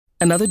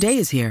Another day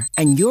is here,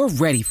 and you're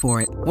ready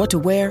for it. What to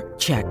wear?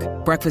 Check.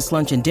 Breakfast,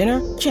 lunch, and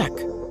dinner? Check.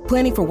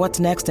 Planning for what's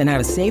next and how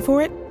to save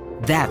for it?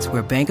 That's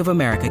where Bank of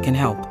America can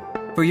help.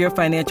 For your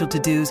financial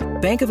to-dos,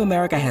 Bank of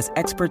America has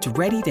experts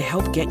ready to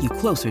help get you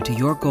closer to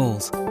your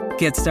goals.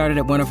 Get started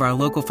at one of our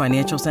local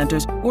financial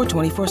centers or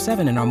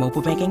 24/7 in our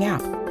mobile banking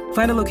app.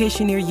 Find a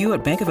location near you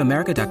at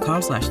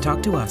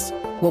bankofamerica.com/talktous.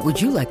 What would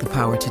you like the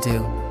power to do?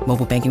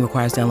 Mobile banking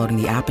requires downloading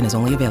the app and is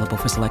only available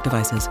for select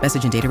devices.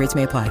 Message and data rates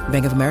may apply.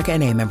 Bank of America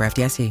N.A., member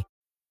FDIC.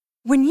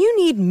 When you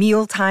need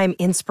mealtime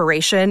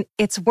inspiration,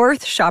 it's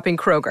worth shopping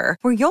Kroger,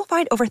 where you'll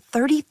find over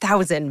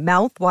 30,000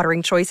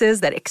 mouth-watering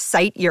choices that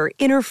excite your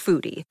inner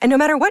foodie. And no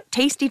matter what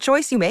tasty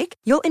choice you make,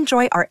 you'll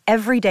enjoy our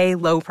everyday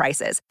low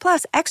prices,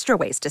 plus extra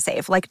ways to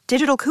save, like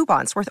digital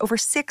coupons worth over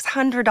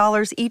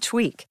 $600 each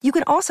week. You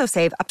can also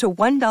save up to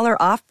 $1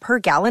 off per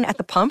gallon at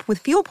the pump with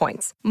fuel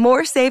points.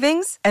 More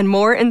savings and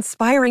more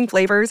inspiring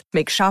flavors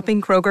make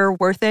shopping Kroger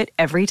worth it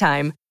every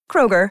time.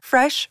 Kroger,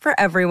 fresh for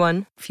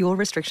everyone. Fuel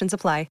restrictions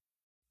apply.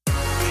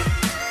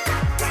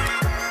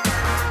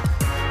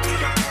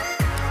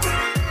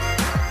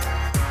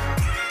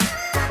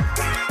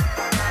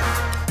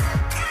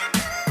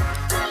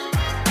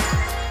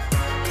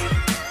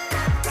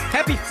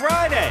 Happy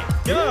Friday!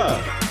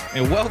 Yeah.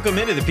 And welcome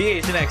into the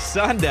PHNX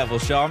Sun Devil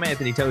Show. I'm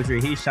Anthony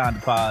Totri. He's Sean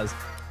DePaz.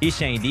 He's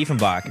Shane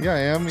Diefenbach. Yeah, I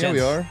am. Yeah, Gents, we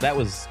are. That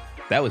was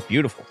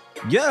beautiful.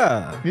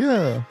 Yeah.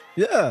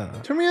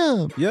 Turn me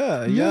up.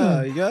 Yeah.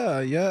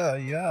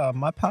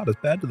 My powder's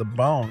bad to the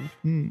bone.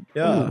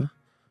 Yeah. Ooh.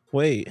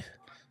 Wait.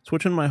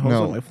 Switching my hose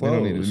like my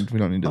flows. We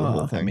don't need to do the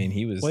whole thing. I mean,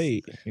 he was.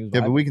 Wait. He was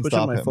Yeah, but we can Switching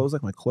stop my him. flows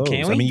like my clothes.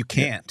 Can we? I mean, you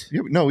can't.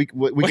 Yeah, no, we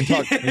can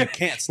talk. You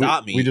can't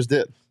stop me. We just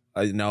did.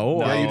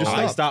 No, Yeah, you just I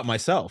stopped. stopped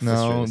myself.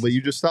 No, but you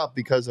just stopped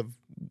because of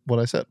what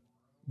I said.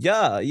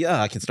 Yeah,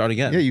 I can start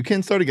again. Yeah, you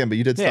can start again, but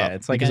you did Yeah, stop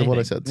it's like because of what I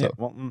anything. said. So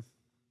Well,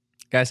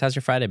 Guys, how's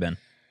your Friday been?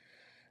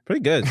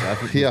 pretty good. I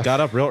Yeah. got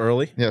up real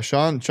early. yeah,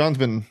 Sean's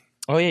been.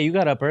 Oh, yeah, you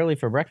got up early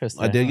for breakfast.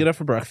 I did get up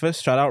for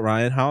breakfast. Shout out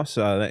Ryan House.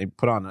 They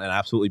put on an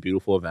absolutely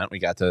beautiful event. We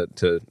got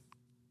to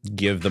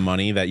give the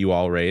money that you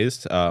all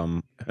raised.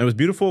 It was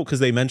beautiful because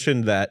they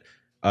mentioned that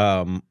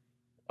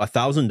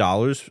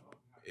 $1,000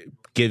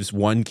 gives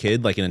one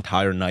kid like an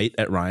entire night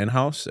at Ryan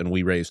House, and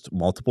we raised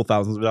multiple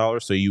thousands of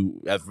dollars. So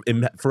you have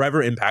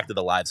forever impacted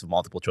the lives of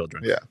multiple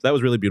children. Yeah. So that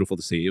was really beautiful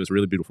to see. It was a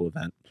really beautiful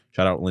event.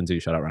 Shout out Lindsay.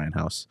 Shout out Ryan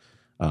House.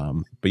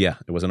 But yeah,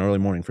 it was an early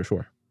morning for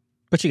sure.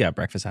 But you got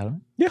breakfast out of it?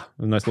 Yeah,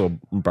 a nice little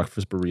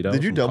breakfast burrito.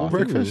 Did you some double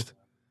coffee. breakfast?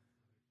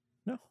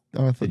 No.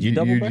 Oh, I thought Did you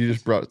double you breakfast?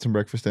 just brought some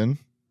breakfast in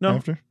No,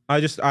 after?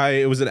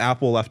 it was an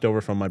apple left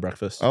over from my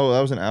breakfast. Oh, that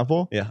was an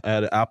apple? Yeah, I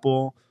had an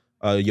apple,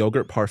 a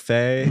yogurt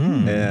parfait,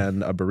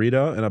 and a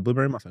burrito, and a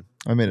blueberry muffin.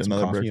 I made Some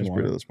another coffee breakfast and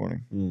water. burrito this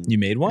morning. You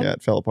made one? Yeah,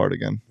 it fell apart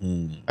again.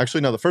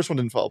 Actually, no, the first one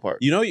didn't fall apart.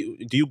 You know,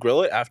 do you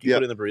grill it after you Yeah.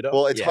 put it in the burrito?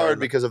 Well, it's Yeah. hard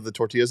because of the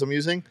tortillas I'm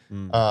using.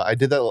 I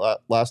did that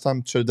last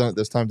time. Should have done it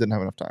this time. Didn't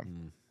have enough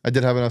time. I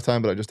did have enough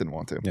time, but I just didn't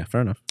want to. Yeah, fair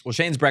enough. Well,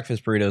 Shane's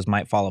breakfast burritos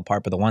might fall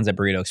apart, but the ones at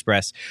Burrito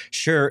Express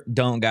sure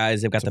don't,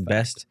 guys. They've got the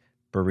best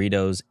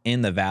burritos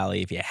in the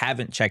valley. If you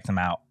haven't checked them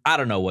out, I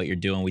don't know what you're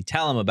doing. We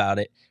tell them about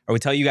it, or we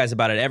tell you guys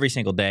about it every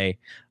single day.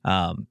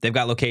 They've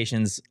got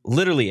locations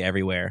literally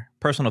everywhere.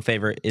 Personal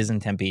favorite is in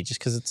Tempe, just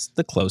because it's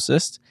the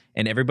closest,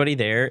 and everybody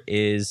there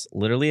is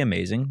literally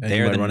amazing. And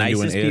They're you the might run into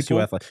nicest an ASU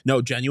people. athlete.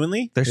 No,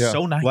 genuinely. They're Yeah.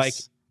 so nice. Like,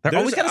 They're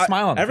always got a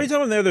smile on them. Every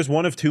time I'm there, there's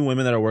one of two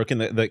women that are working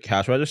the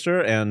cash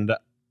register, and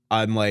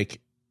I'm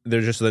like,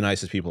 they're just the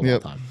nicest people of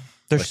Yep. all time.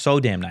 They're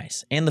so damn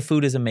nice. And the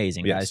food is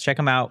amazing, Yes. guys. Check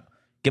them out.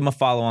 Give them a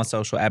follow on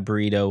social at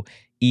Burrito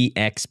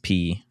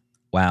EXP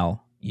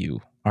while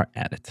you are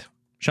at it.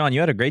 Sean, you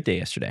had a great day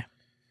yesterday.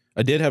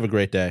 I did have a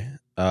great day.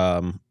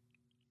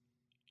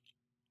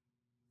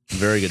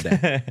 Very good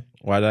day.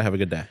 Why did I have a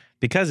good day?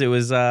 Because it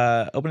was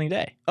opening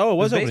day. Oh, it was It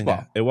was opening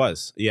baseball. day. It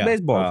was. Yeah.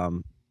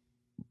 Baseball.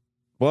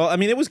 Well, I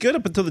mean, it was good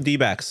up until the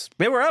D-backs.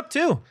 They were up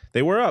too.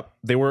 They were up.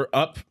 They were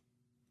up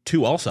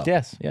 2 also.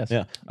 Yes.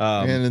 Yeah.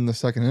 And in the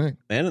second inning.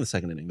 And in the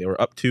second inning, they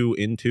were up 2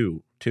 in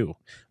 2 too.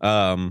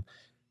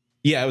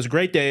 Yeah, it was a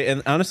great day.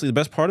 And honestly, the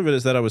best part of it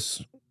is that I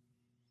was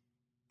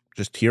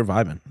just here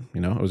vibing.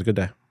 You know, it was a good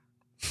day.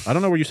 I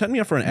don't know. Were you setting me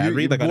up for an ad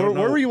read? Like, I don't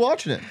know. Where were you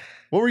watching it?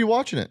 What were you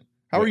watching it?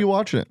 How were you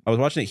watching it? I was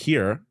watching it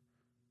here,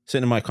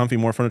 sitting in my comfy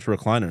More Furniture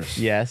recliners.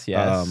 Yes.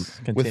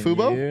 With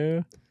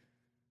Fubo?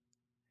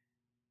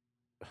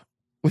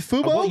 With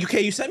Fubo? Well,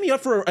 okay, you set me up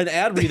for an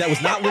ad read that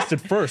was not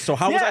listed first. So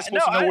how was I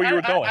supposed to know where you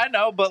were going? I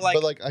know, but like,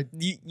 But like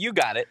you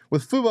got it.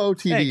 with Fubo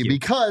Thank TV, you.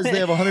 because they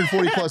have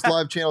 140 plus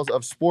live channels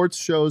of sports,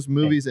 shows,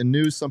 movies, and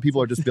news. Some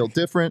people are just built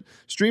different.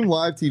 Stream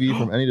live TV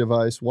from any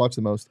device. Watch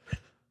the most.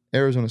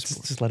 Arizona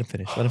sports. Just let him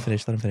finish. Let him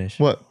finish. Let him finish.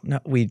 What? No,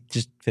 we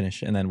just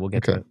finish and then we'll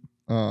get to Okay.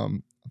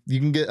 it. You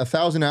can get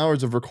 1,000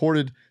 hours of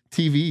recorded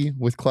TV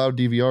with cloud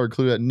DVR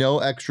included at no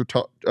extra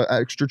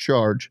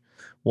charge.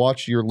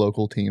 Watch your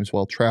local teams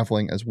while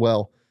traveling as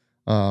well.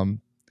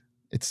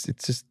 It's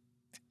just,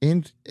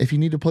 and if you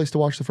need a place to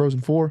watch the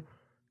Frozen 4,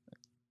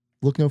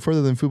 look no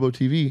further than Fubo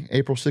TV.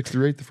 April 6th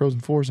through 8th, the Frozen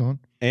 4 is on.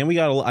 And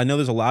I know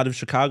there's a lot of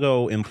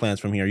Chicago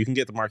implants from here. You can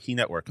get the Marquee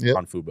Network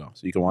on Fubo,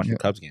 so you can watch your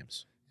Cubs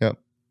games. Yep.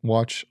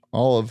 Watch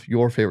all of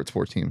your favorite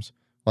sports teams,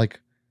 like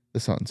the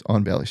Suns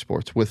on Bally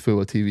Sports with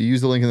Fubo TV. Use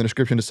the link in the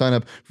description to sign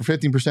up for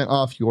 15%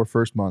 off your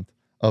first month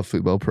of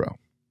Fubo Pro.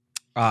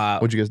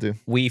 What'd you guys do?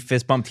 We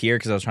fist bumped here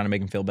because I was trying to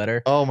make him feel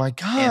better. Oh my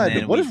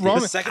God! What is wrong?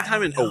 The second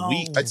time in a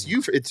week. It's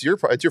you. It's your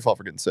fault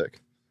for getting sick.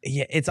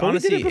 Yeah, it's But we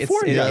did honestly it before.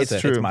 it's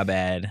true. It's my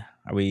bad.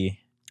 Are we?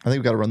 I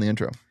think we got to run the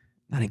intro.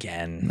 Not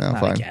again. No, not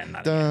fine. again.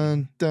 Not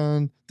Dun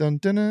dun dun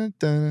dun dun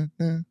dun.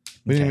 dun.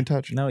 We didn't even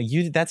touch. No,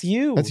 that's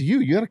you. That's you.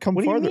 You got to come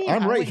What do you farther. mean?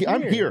 I'm I right was here.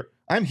 I'm here.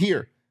 I'm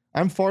here.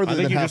 I'm farther I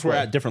think than you just were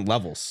halfway. at different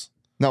levels.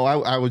 No,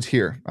 I was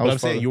here. I But was I'm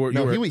saying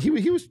farther.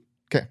 He was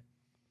okay.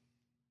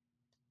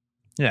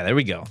 Yeah, there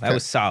we go. That Okay.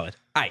 was solid.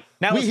 All right,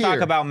 now We let's talk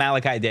here. about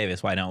Malachi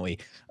Davis. Why don't we?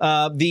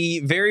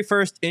 The very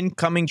first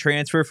incoming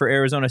transfer for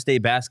Arizona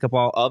State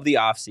basketball of the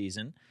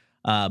offseason.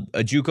 A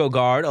JUCO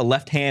guard, a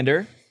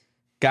left-hander.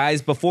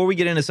 Guys, before we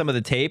get into some of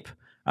the tape,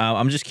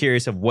 I'm just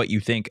curious of what you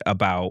think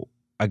about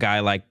a guy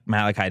like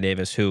Malachi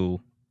Davis, who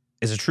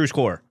is a true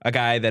scorer, a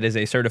guy that is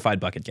a certified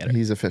bucket getter.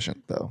 He's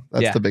efficient, though.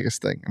 That's Yeah. the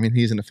biggest thing. I mean,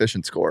 he's an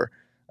efficient scorer.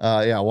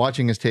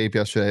 Watching his tape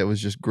yesterday, it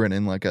was just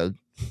grinning like a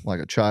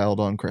child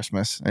on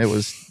Christmas. It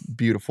was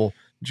beautiful.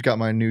 Just got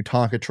my new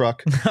Tonka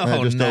truck. And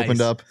it just nice.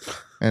 opened up,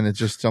 and it's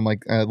just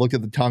I looked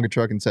at the Tonka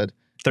truck and said,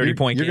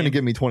 30-point You're going to game.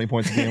 give me 20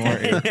 points a game,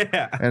 aren't you?"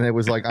 Yeah. And it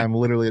was like, I'm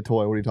literally a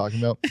toy. What are you talking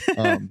about?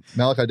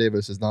 Malachi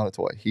Davis is not a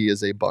toy. He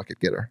is a bucket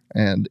getter,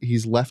 and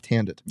he's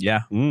left-handed,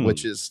 Yeah.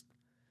 which is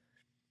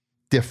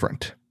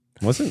different.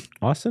 Wasn't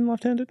Austin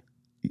left-handed?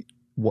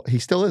 He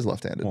still is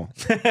left-handed. Well,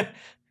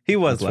 He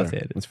was that's fair.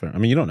 left-handed. That's fair. I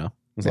mean, you don't know.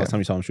 When's the Yeah. last time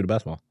you saw him shoot a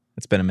basketball?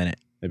 It's been a minute.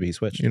 Maybe he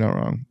switched. You're not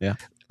wrong. Yeah.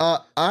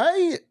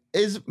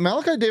 Is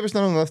Malachi Davis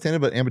not only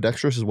left-handed but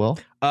ambidextrous as well?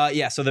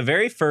 Yeah, so the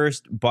very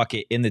first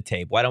bucket in the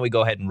tape, why don't we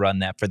go ahead and run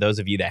that for those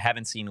of you that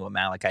haven't seen what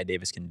Malachi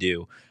Davis can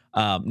do?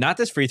 Not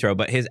this free throw,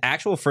 but his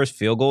actual first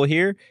field goal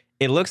here,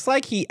 it looks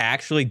like he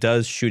actually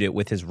does shoot it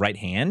with his right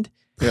hand,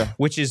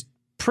 which is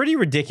pretty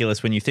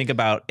ridiculous when you think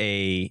about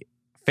a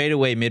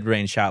fadeaway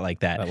mid-range shot like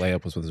that. That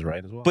layup was with his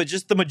right as well. But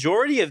just the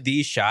majority of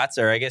these shots,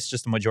 or I guess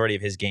just the majority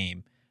of his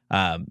game,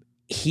 3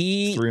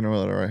 in a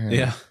row that are right hand.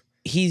 yeah.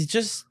 he's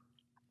just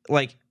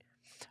like,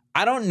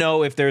 I don't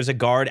know if there's a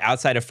guard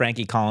outside of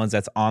Frankie Collins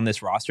that's on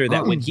this roster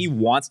that when he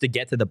wants to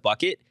get to the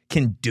bucket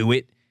can do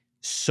it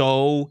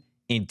so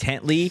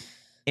intently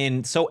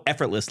and so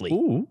effortlessly.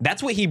 Ooh.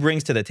 That's what he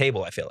brings to the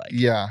table, I feel like.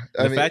 Yeah.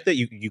 The fact that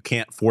you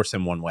can't force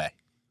him one way.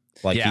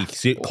 Like Yeah.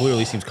 he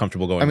clearly seems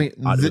comfortable going with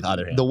the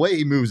other hand. the way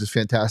he moves is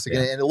fantastic,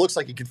 and it looks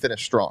like he can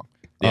finish strong.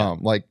 Yeah.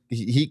 Like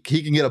he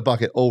can get a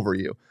bucket over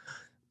you.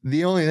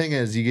 The only thing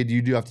is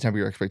you do have to temper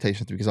your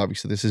expectations because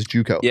obviously this is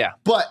JUCO. Yeah.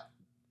 But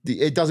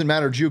it doesn't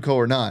matter JUCO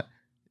or not.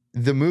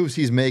 The moves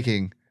he's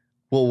making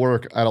will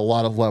work at a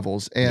lot of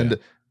levels, and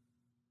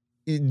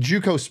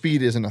JUCO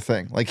speed isn't a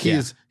thing. Like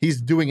he's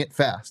doing it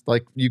fast.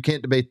 Like you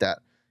can't debate that.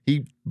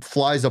 He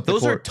flies up the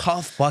Those court. are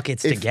tough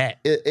buckets to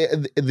get.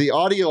 The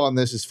audio on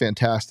this is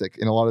fantastic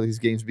in a lot of these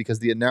games because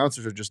the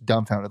announcers are just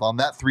dumbfounded. On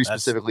that three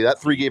specifically, that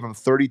three gave him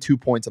 32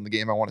 points on the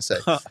game, I want to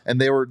say.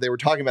 And they were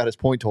talking about his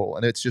point total,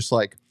 and it's just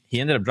like He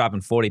ended up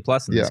dropping 40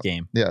 plus in this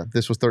game. yeah,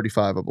 this was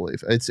 35, I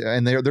believe.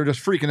 And they're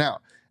just freaking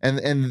out.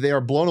 And they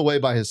are blown away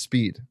by his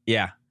speed.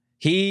 Yeah.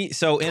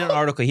 So in an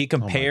article, he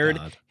compared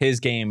God. his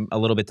game a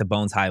little bit to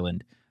Bones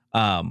Highland,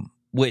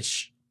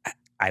 which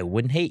I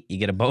wouldn't hate. You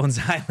get a Bones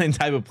Highland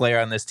type of player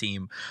on this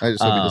team. I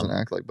just hope he doesn't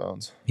act like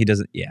Bones. He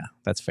doesn't. Yeah,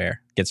 that's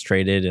fair. Gets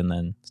traded and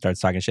then starts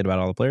talking shit about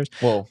all the players.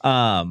 Well,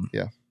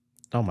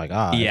 Oh my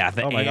god. Yeah,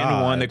 the and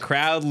one. The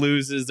crowd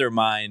loses their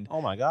mind.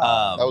 Oh my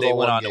god. That was They all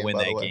went one on to game, win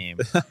by the that way. game.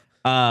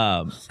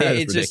 That is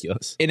It's just,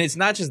 ridiculous. and it's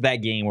not just that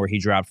game where he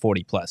dropped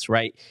 40 plus,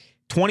 right?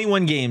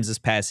 21 games this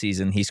past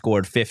season, he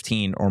scored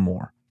 15 or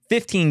more.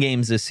 15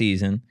 games this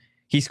season,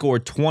 he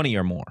scored 20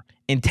 or more.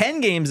 In 10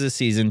 games this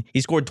season,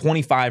 he scored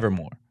 25 or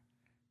more.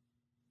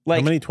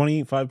 Like, How many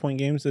 25-point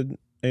games did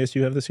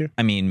ASU have this year?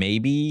 I mean,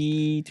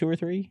 maybe 2 or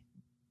 3.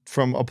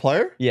 from a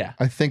player, Yeah,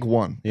 I think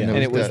one. Yeah. And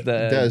it was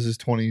Dez is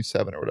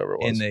 27 or whatever it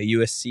was. in the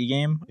USC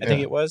game, I think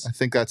Yeah. it was. I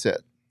think that's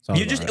it. Sounds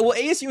You about just right. well,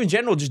 ASU in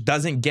general just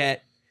doesn't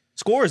get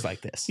scores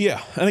like this.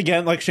 Yeah, and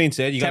again, like Shane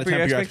said, you got to Temper your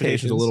temper your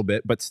expectations a expectations. little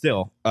bit, but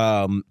still,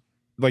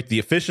 like the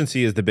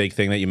efficiency is the big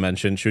thing that you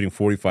mentioned. Shooting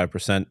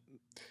 45%,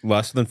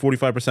 less than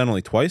 45%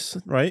 only twice,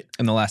 right?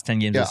 In the last 10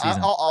 games Yeah, of the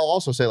season. I'll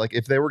also say, like,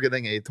 if they were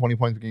getting a 20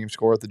 points per game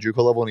score at the JUCO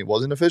level and he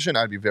wasn't efficient,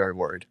 I'd be very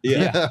worried.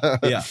 Yeah,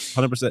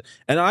 100%.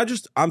 And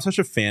I'm such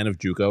a fan of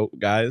JUCO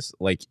guys.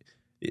 Like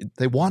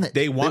They want it.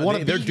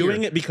 they're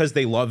doing it because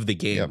they love the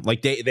game. Yeah.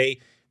 Like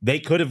they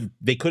could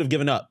have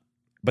given up,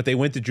 but they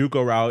went the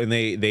JUCO route, and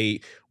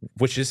they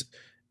which is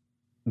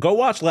go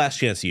watch Last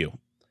Chance U.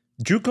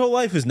 JUCO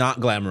life is not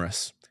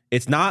glamorous.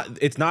 It's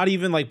not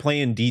even like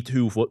playing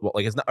D2 football,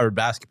 like it's not, or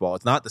basketball.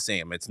 It's not the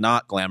same. It's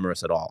not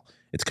glamorous at all.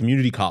 It's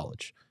community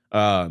college.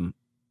 And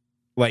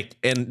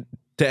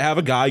to have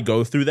a guy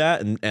go through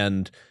that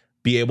and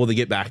be able to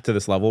get back to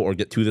this level or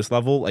get to this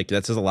level. Like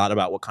that says a lot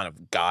about what kind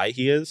of guy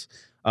he is.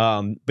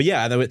 But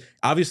yeah,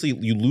 obviously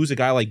you lose a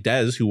guy like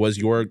Dez, who was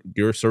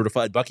your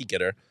certified bucket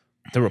getter,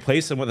 to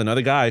replace him with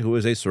another guy who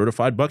is a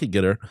certified bucket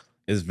getter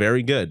is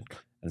very good.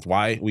 That's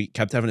why we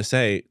kept having to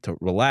say to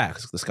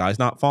relax. The sky's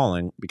not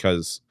falling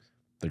because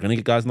they're going to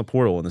get guys in the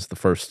portal, and this is the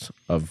first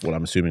of what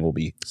I'm assuming will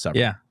be several.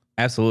 Yeah,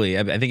 absolutely.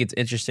 I think it's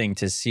interesting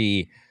to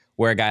see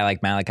where a guy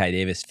like Malachi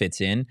Davis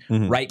fits in.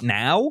 Right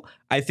now,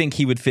 I think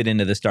he would fit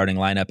into the starting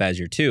lineup as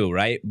your 2,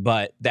 right?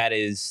 But that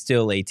is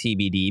still a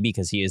TBD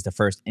because he is the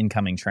first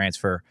incoming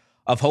transfer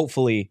of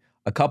hopefully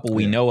a couple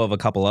we know of, a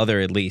couple other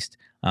at least,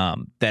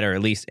 that are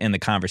at least in the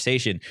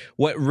conversation.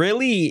 What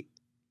really,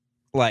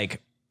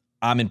 like,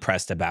 I'm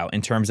impressed about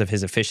in terms of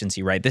his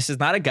efficiency, right? This is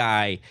not a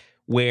guy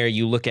where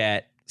you look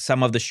at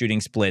some of the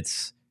shooting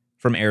splits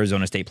from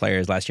Arizona State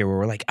players last year where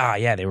we're like,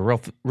 yeah, they were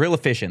real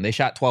efficient. They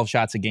shot 12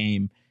 shots a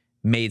game,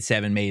 made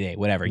 7, made 8,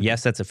 whatever.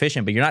 Yes, that's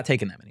efficient, but you're not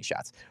taking that many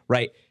shots,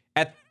 right?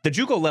 At the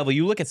JUCO level,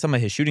 you look at some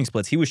of his shooting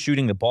splits, he was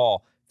shooting the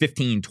ball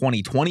 15,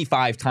 20,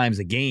 25 times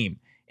a game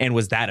and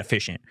was that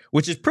efficient,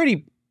 which is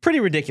pretty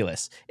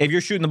ridiculous. If you're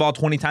shooting the ball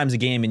 20 times a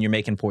game and you're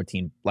making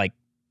 14, like,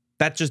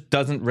 that just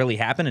doesn't really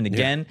happen. And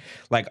again,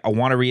 like, I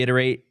want to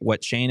reiterate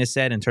what Shane has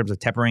said in terms of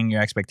tempering your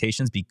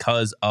expectations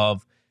because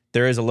of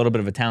there is a little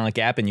bit of a talent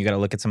gap and you got to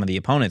look at some of the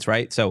opponents,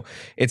 right? So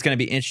it's going to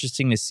be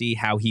interesting to see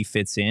how he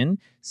fits in.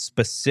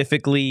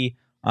 Specifically,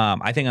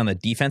 I think on the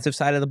defensive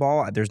side of the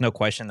ball, there's no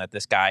question that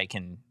this guy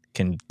can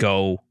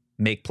go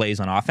make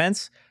plays on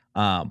offense.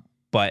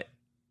 But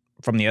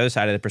from the other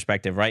side of the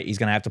perspective, right, he's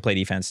going to have to play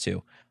defense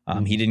too.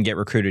 He didn't get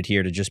recruited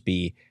here to just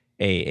be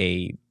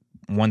a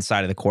one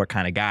side of the court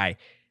kind of guy.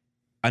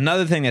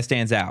 Another thing that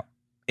stands out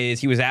is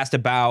he was asked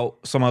about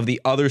some of the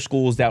other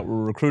schools that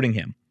were recruiting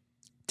him.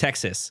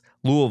 Texas,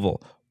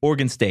 Louisville,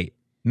 Oregon State,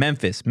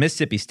 Memphis,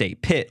 Mississippi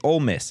State, Pitt, Ole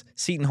Miss,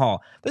 Seton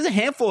Hall. There's a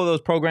handful of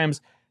those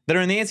programs that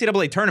are in the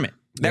NCAA tournament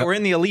that were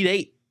in the Elite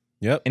 8.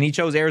 Yep. And he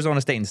chose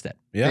Arizona State instead.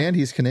 Yeah. And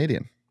he's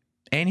Canadian.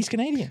 We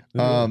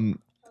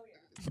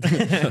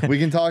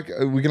can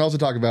also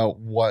talk about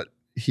what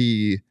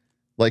he,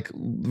 like,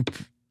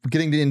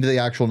 getting into the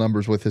actual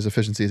numbers with his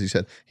efficiency, as he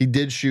said. He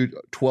did shoot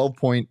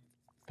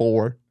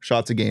 12.4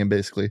 shots a game,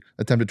 basically.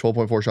 Attempted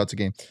 12.4 shots a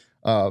game.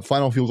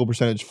 Final field goal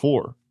percentage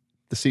for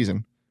the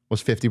season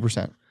was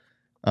 50%.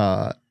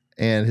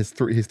 And his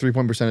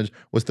three-point percentage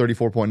was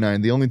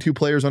 34.9. The only 2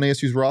 players on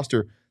ASU's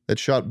roster that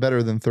shot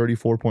better than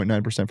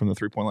 34.9% from the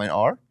three-point line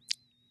are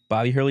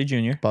Bobby Hurley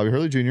Jr.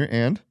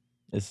 And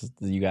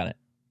you got it.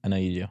 I know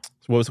you do.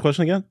 So what was the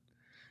question again?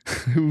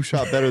 Who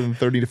shot better than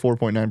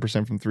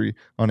 34.9% from 3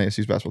 on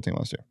ASU's basketball team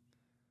last year?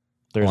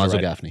 Alonzo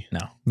Gaffney.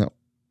 No.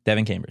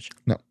 Devin Cambridge.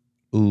 No.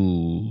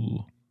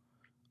 Ooh.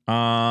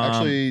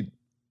 Actually,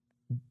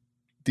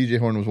 DJ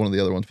Horn was one of the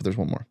other ones, but there's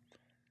one more.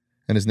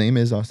 And his name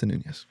is Austin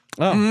Nunez.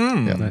 Oh,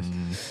 yeah,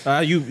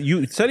 nice.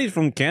 You said he's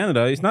from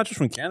Canada. He's not just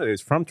from Canada.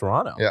 He's from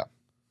Toronto. Yeah.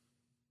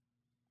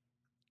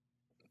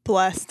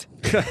 Blessed.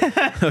 Leah's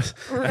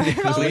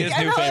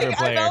new favorite player.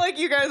 I felt like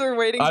you guys were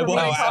waiting for me.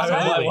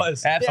 I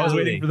was. Absolutely. I was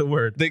waiting for the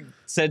word. They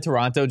said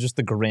Toronto, just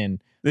the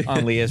grin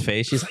on Leah's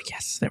face. She's like,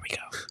 yes, there we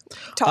go.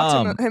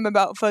 Talk to him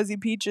about Fuzzy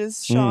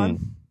Peaches,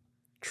 Sean.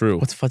 True.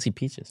 What's Fuzzy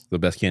Peaches? The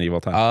best candy of all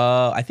time.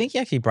 I think he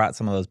actually brought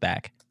some of those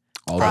back.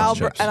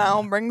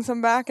 I'll bring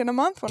some back in a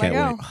month when I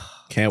go.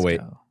 Can't wait.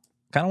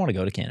 Kind of want to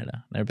go to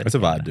Canada. Never been. It's a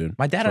vibe, dude.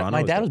 My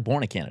dad was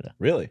born in Canada.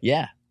 Really?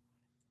 Yeah.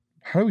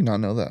 How do we not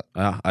know that?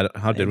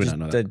 How did we not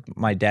know that?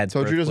 My dad's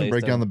Soju doesn't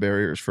break down the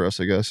barriers for us,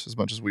 I guess, as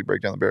much as we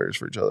break down the barriers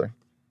for each other.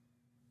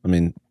 I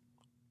mean,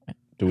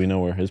 do we know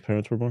where his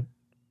parents were born?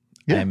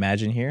 Yeah. I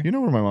imagine here. You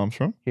know where my mom's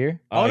from? Here?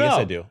 Oh, no. Yes,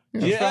 I do.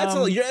 Yeah, it's a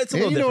little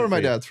different. You know where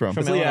my dad's from.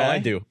 Yeah, I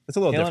do. It's a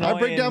little different. I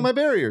break down my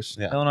barriers.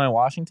 Yeah. Illinois,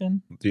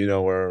 Washington. Do you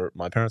know where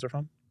my parents are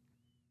from?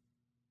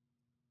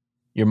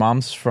 Your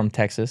mom's from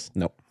Texas?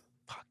 Nope.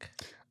 Fuck.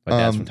 My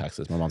dad's from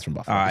Texas. My mom's from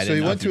Buffalo. So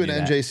he went to an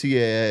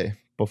NJCAA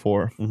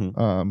before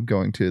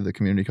going to the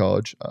community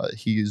college.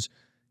 He's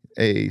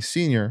a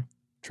senior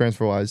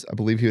transfer-wise. I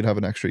believe he would have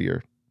an extra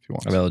year if he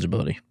wants. Of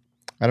eligibility.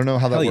 I don't know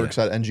how that works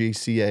at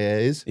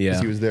NJCAAs because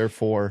he was there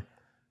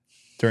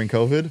during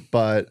COVID,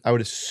 but I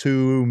would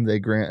assume they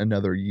grant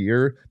another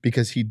year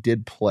because he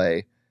did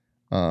play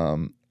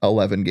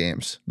 11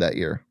 games that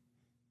year.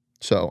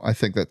 So I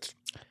think that's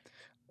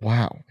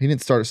wow. He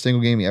didn't start a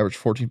single game. He averaged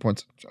 14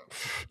 points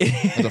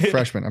as a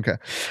freshman. Okay.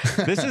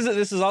 This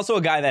is also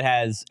a guy that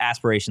has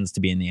aspirations to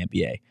be in the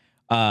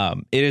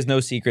NBA. It is no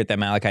secret that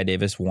Malachi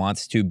Davis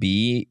wants to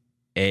be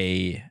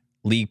a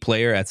league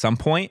player at some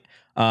point.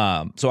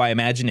 So I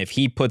imagine if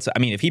he puts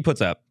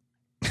up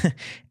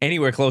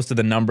anywhere close to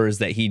the numbers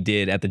that he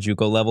did at the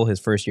JUCO level his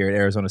first year at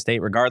Arizona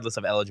State, regardless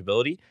of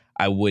eligibility,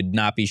 I would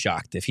not be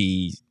shocked if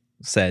he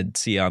said,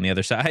 see you on the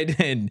other side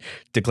and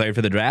declared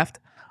for the draft.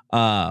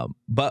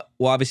 But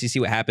we'll obviously see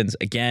what happens.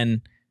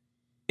 Again,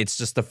 it's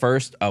just the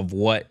first of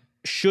what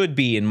should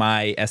be, in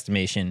my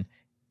estimation,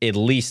 at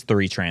least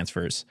 3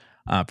 transfers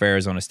for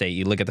Arizona State.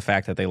 You look at the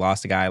fact that they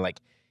lost a guy like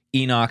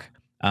Enoch,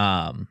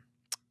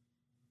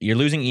 you're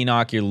losing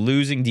Enoch, you're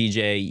losing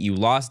DJ, you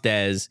lost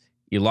Dez,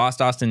 you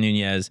lost Austin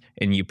Nunez,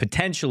 and you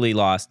potentially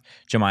lost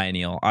Jemiah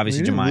Neal.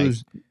 Obviously, you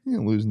Jemiah.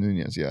 didn't lose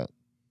Nunez yet.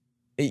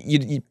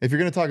 If you're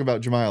going to talk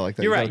about Jemiah like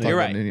that, you're right. You're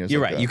right.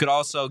 You're right. That. You could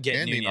also get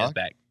and Nunez Enoch.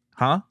 back,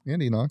 huh?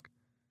 And Enoch.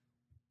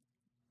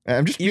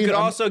 You could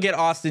also get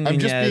Austin Nunez.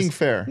 I'm just being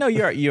fair. No,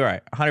 you're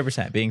right.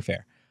 100% being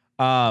fair.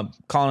 Calling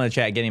in the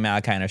chat, getting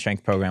Malachi in our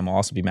strength program will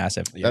also be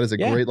massive. That is a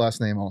great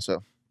last name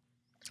also.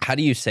 How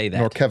do you say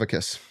that?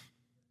 Norkevicius.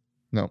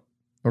 No.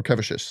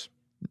 Norkevicius.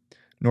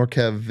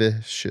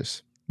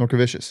 Norkevicius.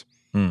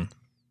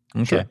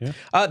 Okay. Sure,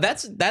 yeah.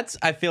 That's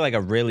I feel like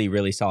a really,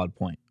 really solid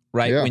point,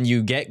 right? Yeah. When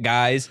you get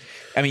guys,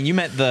 I mean, you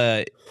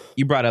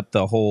brought up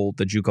the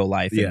JUCO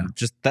life and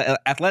just the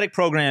athletic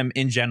program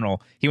in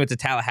general. He went to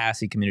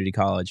Tallahassee Community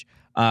College.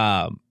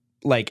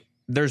 Like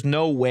there's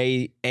no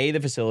way the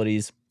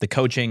facilities, the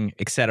coaching,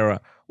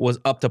 etc., was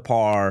up to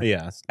par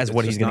as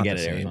what he's going to get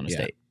at Arizona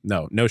State.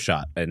 No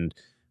shot. And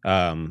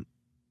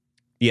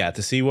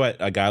to see what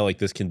a guy like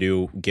this can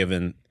do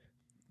given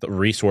the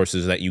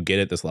resources that you get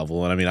at this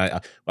level. And I mean,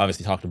 I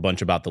obviously talked a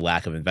bunch about the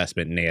lack of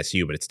investment in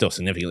ASU, but it's still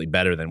significantly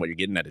better than what you're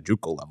getting at a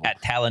JUCO level.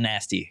 At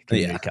Tallahassee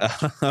Community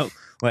College.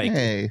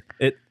 Hey,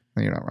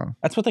 you're not wrong.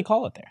 That's what they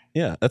call it there.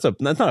 Yeah, that's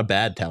not a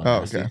bad talent.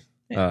 Oh, okay.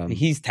 Yeah,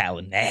 he's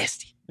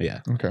Tallahassee.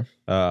 Yeah. Okay.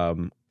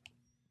 But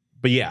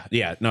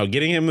no,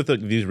 getting him with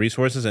these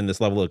resources and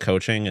this level of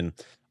coaching and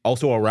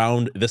also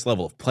around this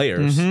level of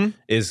players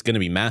is going to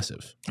be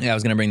massive. Yeah, I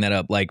was going to bring that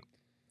up. Like,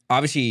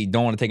 obviously, you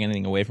don't want to take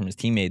anything away from his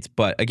teammates,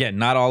 but again,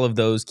 not all of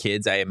those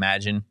kids, I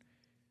imagine,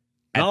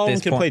 not all of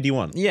them can play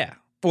D1. Yeah.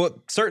 Well,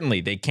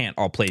 certainly they can't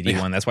all play D1.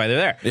 Yeah. That's why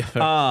they're there.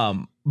 Yeah.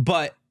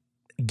 But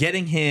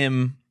getting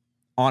him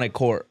on a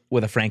court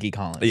with a Frankie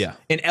Collins,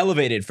 an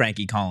elevated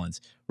Frankie Collins,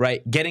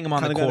 right? Getting him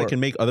on the court that can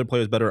make other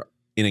players better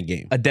in a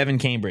game. A Devin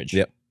Cambridge,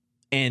 yep,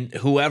 and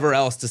whoever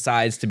else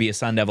decides to be a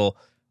Sun Devil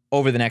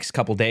over the next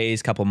couple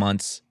days, couple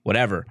months,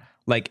 whatever.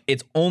 Like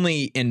it's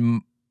only,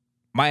 in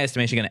my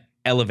estimation, going to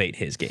elevate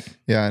his game.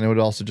 Yeah, and it would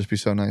also just be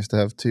so nice to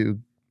have two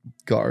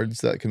guards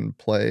that can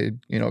play,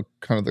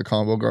 kind of the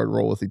combo guard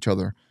role with each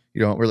other.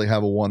 You don't really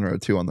have a 1 or a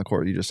 2 on the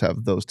court. You just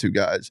have those two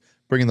guys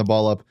bringing the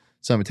ball up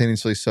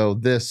simultaneously. So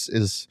this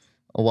is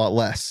a lot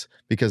less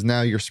because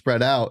now you're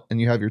spread out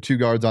and you have your two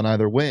guards on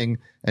either wing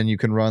and you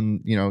can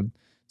run,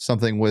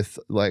 something with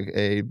like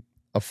a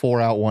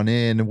 4 out, 1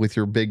 in with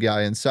your big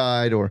guy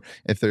inside, or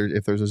if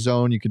there's a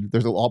zone,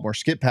 there's a lot more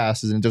skip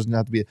passes and it doesn't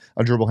have to be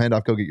a dribble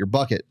handoff, go get your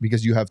bucket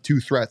because you have two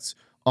threats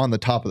on the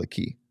top of the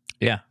key.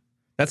 Yeah.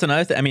 That's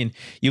another thing. I mean,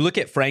 you look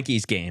at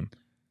Frankie's game,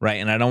 right?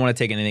 And I don't want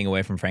to take anything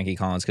away from Frankie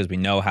Collins because we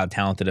know how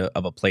talented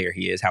of a player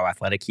he is, how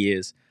athletic he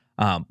is.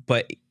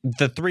 But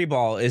the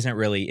 3-ball isn't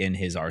really in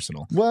his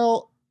arsenal.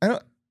 Well,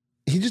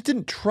 he just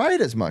didn't try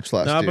it as much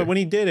last year. No, but when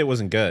he did, it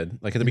wasn't good.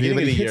 Like at the beginning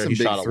of the year, he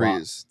shot a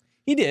lot.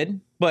 He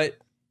did, but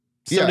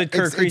so did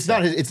Kirk Reese.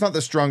 It's not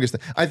the strongest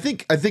thing. I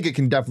think it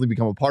can definitely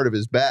become a part of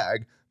his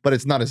bag, but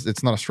it's not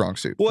a strong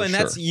suit. Well, and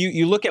that's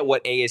you look at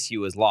what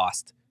ASU has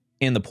lost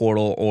in the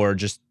portal or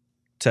just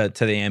to the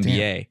NBA.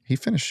 Damn. He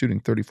finished shooting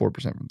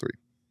 34% from 3.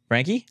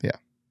 Frankie? Yeah.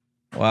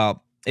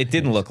 Well, it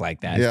didn't look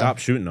like that. Yeah. Stop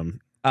shooting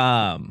them.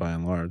 By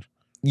and large,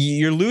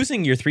 you're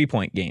losing your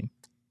 3-point game.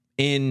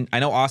 I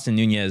know Austin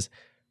Nunez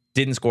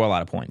didn't score a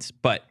lot of points,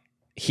 but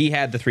he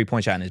had the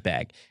 3-point shot in his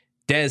bag.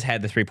 Dez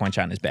had the 3-point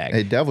shot in his bag.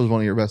 Hey, Dev was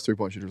one of your best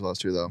 3-point shooters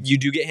last year, though. You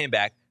do get him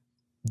back.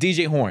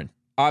 DJ Horn,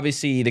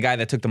 obviously the guy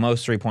that took the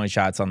most 3-point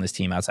shots on this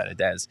team outside of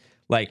Dez.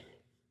 Like,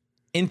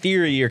 in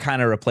theory, you're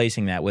kind of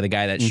replacing that with a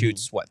guy that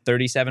shoots,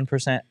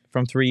 37%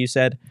 from 3, you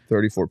said?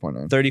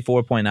 34.9.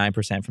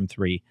 34.9% from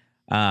 3.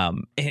 I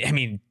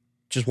mean,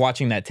 just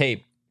watching that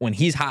tape, when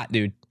he's hot,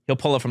 dude, he'll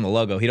pull it from the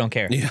logo. He don't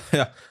care. Yeah.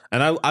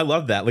 And I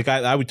love that.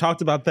 Like, we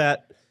talked about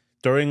that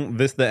during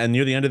and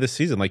near the end of this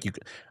season. Like,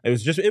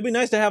 it'd be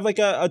nice to have like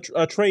a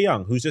Trae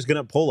Young who's just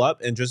gonna pull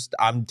up and just,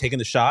 I'm taking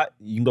the shot,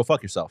 you can go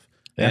fuck yourself.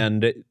 Yeah.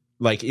 And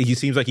he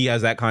seems like he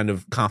has that kind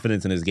of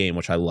confidence in his game,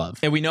 which I love.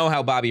 And we know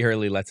how Bobby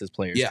Hurley lets his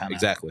players. Yeah,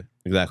 exactly.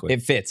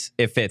 It fits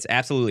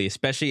absolutely,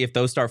 especially if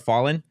those start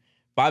falling.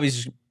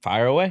 Bobby's just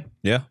fire away.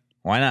 Yeah,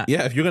 why not?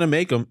 Yeah, if you're gonna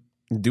make them,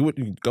 do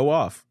it. Go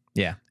off.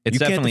 Yeah, you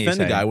definitely can't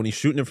defend the guy when he's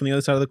shooting it from the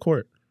other side of the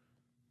court.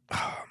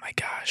 Oh my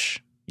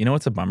gosh! You know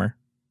what's a bummer?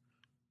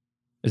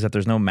 Is that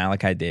there's no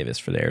Malachi Davis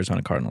for the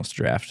Arizona Cardinals to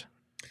draft.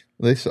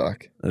 They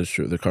suck. That's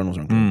true. The Cardinals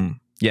aren't good.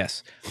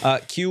 Yes.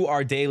 Q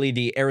our daily.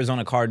 The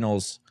Arizona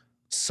Cardinals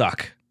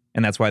suck,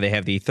 and that's why they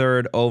have the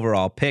 3rd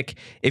overall pick.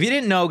 If you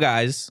didn't know,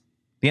 guys,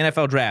 the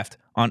NFL draft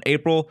on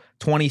April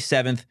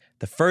 27th,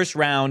 the first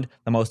round,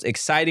 the most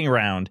exciting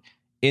round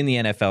in the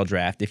NFL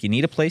draft. If you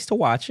need a place to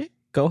watch it,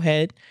 go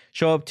ahead,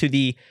 show up to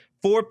the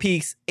 4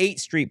 Peaks 8th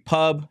Street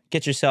Pub,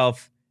 get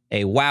yourself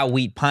a Wow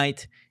Wheat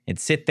pint, and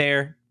sit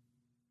there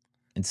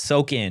and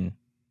soak in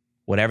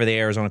whatever the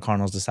Arizona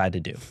Cardinals decide to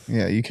do.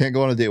 Yeah, you can't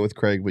go on a date with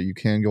Craig, but you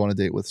can go on a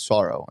date with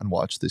Sorrow and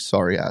watch the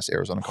sorry-ass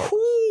Arizona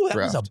Cardinals Ooh, that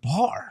draft. was a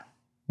bar.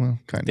 Well,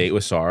 kind of. Date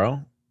with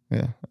Sorrow?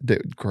 Yeah,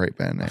 dude, great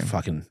band name.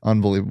 Fucking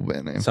unbelievable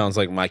band name. sounds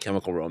like My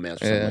Chemical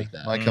Romance or something like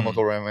that. My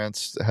Chemical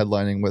Romance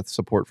headlining with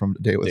support from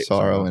Date with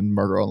Sorrow and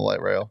Murder on the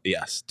Light Rail.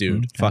 Yes,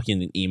 dude.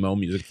 Fucking emo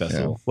music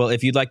festival. Well,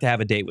 if you'd like to have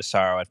a date with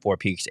sorrow at Four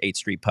Peaks 8th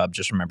Street Pub,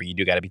 just remember you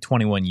do got to be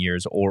 21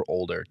 years or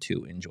older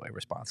to enjoy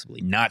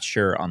responsibly. Not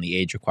sure on the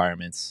age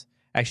requirements.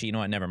 Actually, you know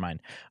what? Never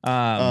mind.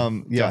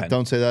 Yeah,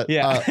 don't say that.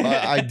 Yeah.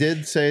 I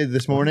did say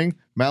this morning,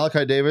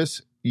 Malachi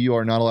Davis, you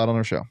are not allowed on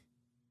our show.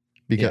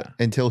 Because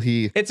until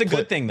he It's a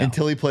good thing, though.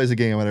 Until he plays a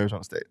game at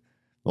Arizona State.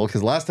 Well,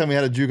 because last time we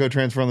had a JUCO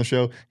transfer on the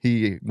show,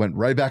 he went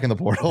right back in the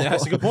portal. Yeah,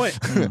 that's a good point.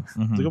 That's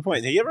a good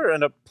point. Did you ever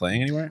end up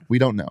playing anywhere? We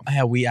don't know.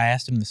 Yeah, I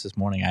asked him this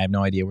morning. I have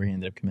no idea where he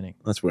ended up committing.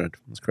 That's weird.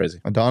 That's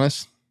crazy.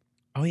 Adonis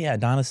Oh, yeah.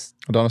 Adonis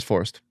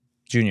Forrest.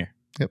 Jr.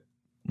 Yep.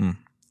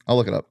 I'll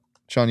look it up.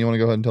 Sean, you want to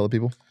go ahead and tell the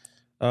people?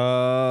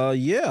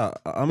 Yeah.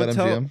 I'm gonna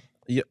tell. BetMGM?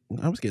 Yeah,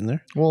 I was getting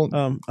there. Well,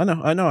 I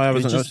know. I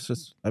wasn't.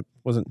 just- I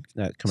wasn't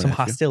coming. Some at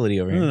you. hostility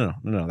over here.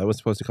 No. That was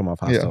supposed to come off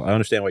hostile. I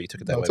understand why you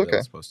took it that way. it's But okay. it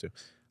was supposed to.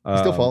 he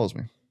still follows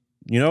me.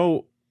 You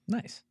know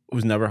Nice.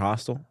 who's never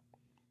hostile?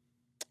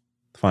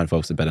 The fine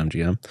folks at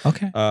BetMGM.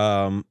 Okay.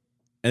 And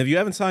if you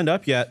haven't signed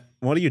up yet,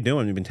 what are you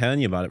doing? We've been telling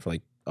you about it for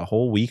like a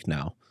whole week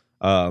now.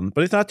 But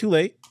it's not too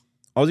late.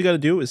 All you got to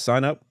do is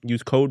sign up,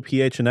 use code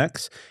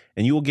PHNX,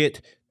 and you will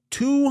get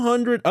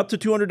up to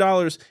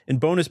 $200 in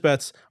bonus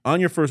bets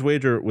on your first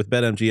wager with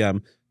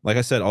BetMGM. Like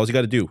I said, all you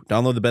got to do,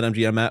 download the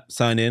BetMGM app,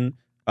 sign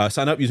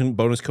up using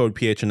bonus code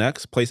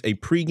PHNX, place a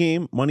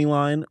pregame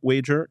moneyline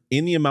wager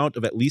in the amount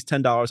of at least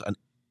 $10 on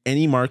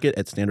any market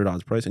at standard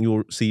odds price, and you will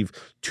receive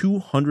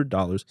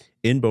 $200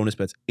 in bonus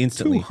bets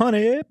instantly.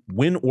 200.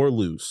 Win or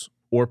lose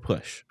or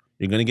push.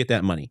 You're going to get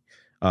that money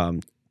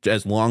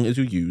as long as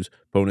you use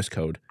bonus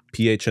code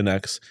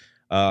PHNX.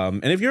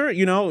 And if you're,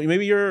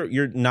 maybe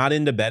you're not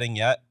into betting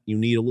yet, you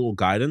need a little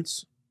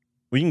guidance,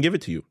 we can give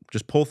it to you.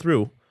 Just pull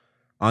through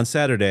on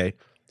Saturday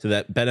to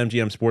that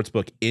BetMGM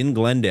Sportsbook in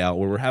Glendale,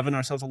 where we're having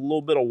ourselves a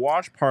little bit of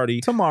watch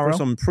party Tomorrow. for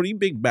some pretty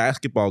big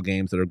basketball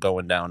games that are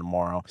going down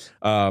tomorrow.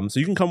 So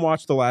you can come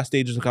watch the last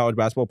stages of college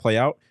basketball play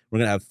out. We're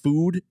going to have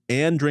food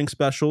and drink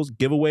specials,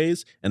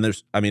 giveaways, and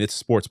it's a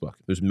sportsbook.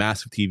 There's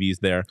massive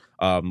TVs there.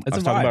 I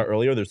was talking about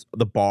earlier, there's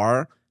the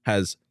bar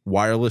has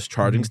wireless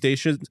charging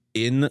stations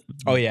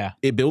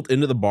built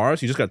into the bar,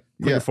 so you just got to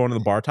put your phone on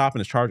the bar top and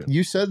it's charging.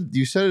 You said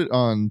it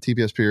on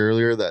TPSP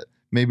earlier that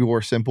maybe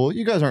we're simple.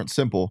 You guys aren't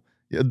simple.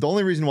 The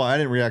only reason why I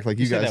didn't react like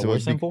you guys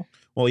was simple.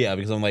 Well, yeah,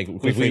 because I'm like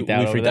we freaked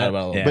out about it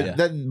a little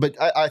bit. But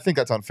I think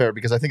that's unfair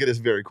because I think it is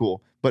very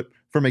cool. But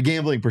from a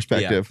gambling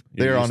perspective,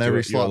 they're on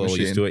every slot machine.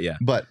 Used to it, yeah.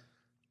 But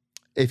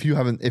if you're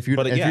not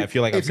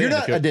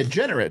a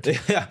degenerate,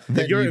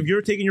 if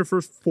you're taking your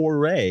first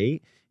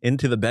foray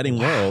into the betting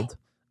world,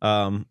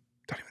 don't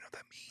even know what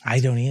that means. I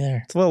don't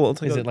either. It's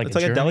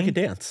like a delicate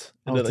dance.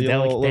 Oh, it's a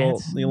delicate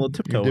dance. Little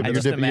tiptoe. You're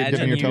dipping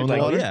your toe in the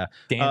water?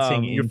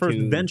 Dancing your first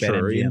into venture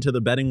BetMGM. into the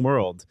betting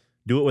world.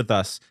 Do it with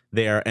us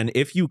there. And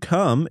if you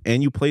come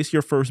and you place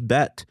your first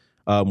bet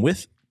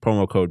with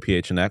promo code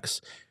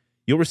PHNX,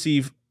 you'll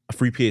receive a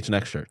free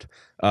PHNX shirt.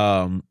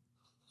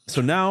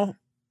 So now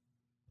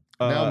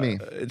me.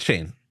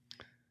 Shane.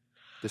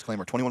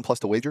 Disclaimer, 21 plus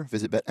to wager.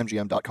 Visit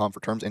BetMGM.com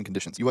for terms and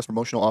conditions. U.S.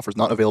 promotional offers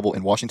not available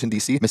in Washington,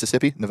 D.C.,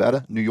 Mississippi,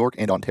 Nevada, New York,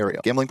 and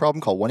Ontario. Gambling problem?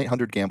 Call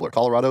 1-800-GAMBLER.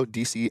 Colorado,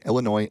 D.C.,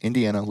 Illinois,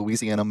 Indiana,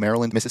 Louisiana,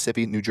 Maryland,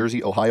 Mississippi, New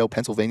Jersey, Ohio,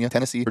 Pennsylvania,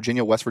 Tennessee,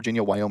 Virginia, West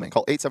Virginia, Wyoming.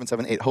 Call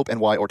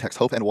 877-8-HOPE-NY or text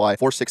HOPE-NY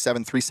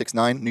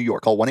 467-369, New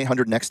York. Call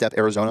 1-800-NEXT-STEP,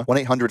 Arizona.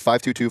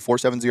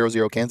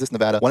 1-800-522-4700, Kansas,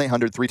 Nevada.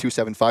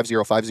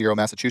 1-800-327-5050,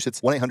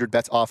 Massachusetts.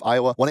 1-800-BETS-OFF,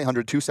 Iowa.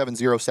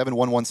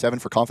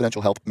 1-800-270-7117 for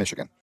confidential help,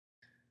 Michigan.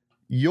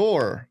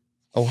 Your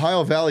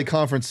Ohio Valley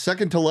Conference,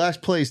 second to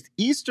last place,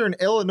 Eastern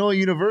Illinois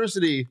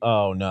University.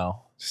 Oh,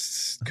 no.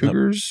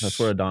 Cougars. That's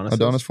where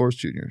Adonis Forrest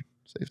Jr.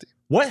 Safety.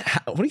 What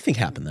do you think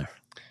happened there?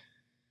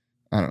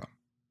 I don't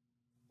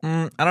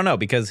know. I don't know,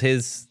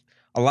 because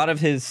a lot of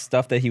his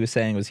stuff that he was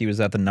saying was he was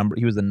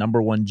the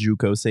number one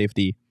JUCO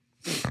safety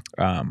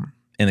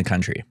in the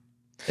country,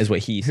 is what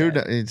he said.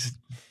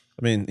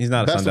 He's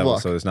not a Sun Devil,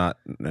 so there's not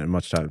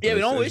much time. Yeah, we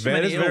don't wish him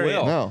any ill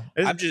will. No.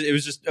 It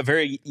was just a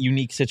very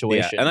unique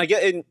situation. Yeah, and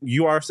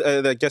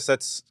I guess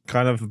that's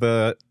kind of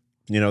the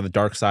the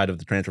dark side of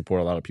the transfer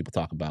portal. A lot of people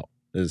talk about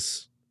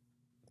is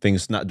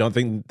things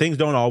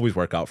don't always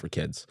work out for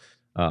kids.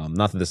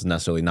 Not that this is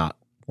necessarily not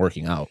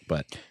working out,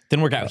 but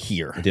didn't work out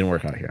here. It didn't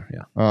work out here.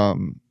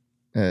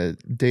 Yeah.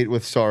 Date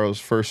with Sorrow's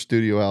first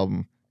studio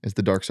album is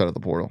The Dark Side of the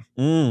Portal.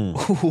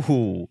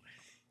 Ooh.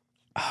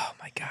 Oh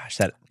my gosh,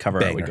 that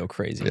cover art would go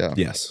crazy. Yeah.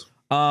 Yes.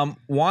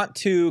 Want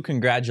to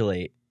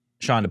congratulate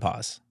Sean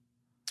DePaz.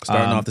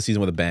 Starting off the season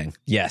with a bang.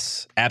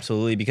 Yes,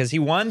 absolutely, because he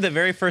won the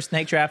very first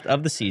snake draft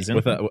of the season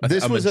with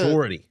a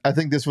majority. I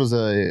think this was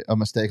a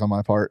mistake on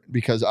my part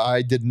because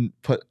I didn't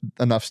put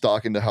enough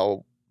stock into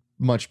how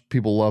much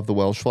people love the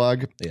Welsh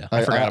flag. Yeah,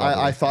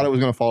 I thought it was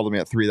going to fall to me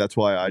at 3. That's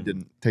why I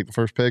didn't take the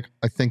first pick.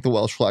 I think the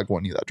Welsh flag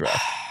won you that draft.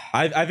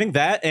 I think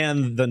that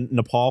and the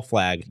Nepal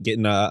flag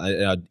getting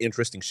an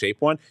interesting shape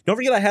one. Don't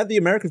forget I had the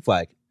American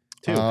flag.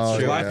 too. Oh,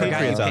 There's a lot of yeah.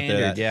 Patriots out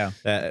there.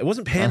 Yeah. It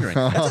wasn't pandering.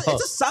 It's a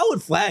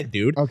solid flag,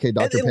 dude. Okay,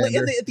 Dr. And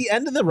Pander. at the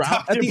end of the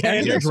round, at the end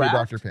of the Yes, draft,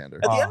 Dr. Pander.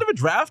 at the end of a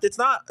draft, it's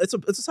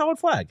a solid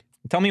flag.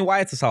 Tell me why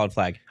it's a solid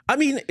flag. I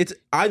mean,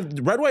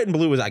 red, white, and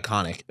blue is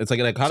iconic. It's like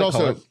an iconic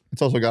color.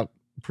 It's also got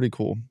pretty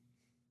cool.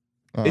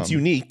 It's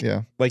unique.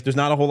 Yeah. Like there's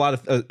not a whole lot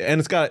of, and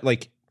it's got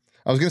like.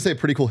 I was gonna say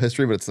pretty cool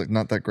history, but it's like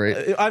not that great.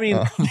 I mean,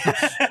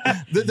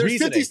 there's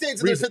 50 states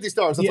and there's 50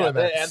 stars. That's what I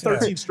meant. and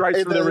 13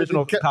 stripes for the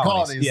original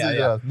colonies.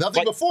 Yeah.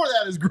 Nothing before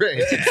that is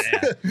great.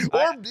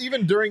 Or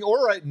even during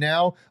or right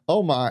now.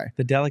 Oh my.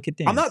 The delicate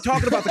dance. I'm not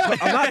talking about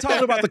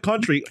the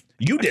country.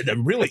 You did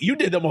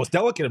the most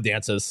delicate of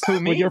dances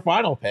with your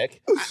final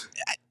pick.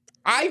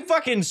 I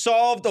fucking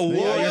solved the war.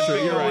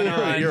 You're right.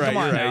 Come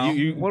on now.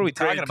 What are we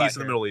talking about? Piece of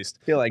the Middle East.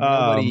 I feel like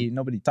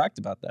nobody talked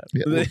about that.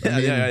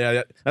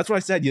 Yeah. That's what I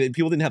said.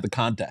 People didn't have the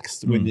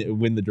context when you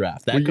win the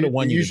draft. That could have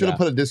won you. You should have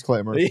put a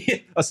disclaimer.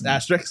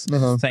 Asterisk.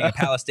 Saying a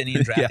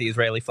Palestinian draft the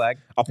Israeli flag.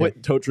 I'll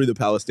put Totri the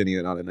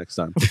Palestinian on it next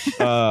time.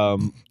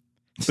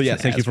 So yeah,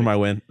 thank you for my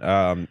win.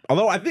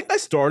 Although I think I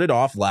started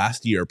off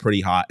last year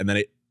pretty hot, and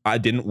then I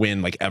didn't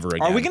win like ever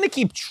again. Are we going to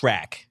keep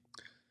track?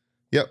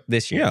 Yep.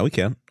 This year. Yeah, we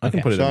can. I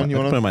can put it Sean, in. you I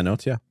can wanna- put it in my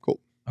notes. Yeah. Cool.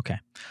 Okay.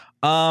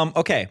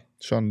 Okay.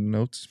 Sean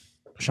notes.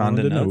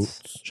 Shonda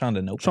notes. Sean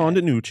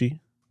DiNucci.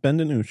 Ben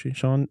DiNucci.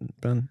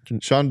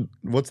 Sean,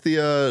 what's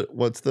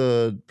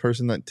the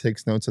person that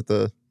takes notes at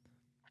the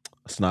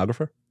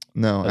Stenographer.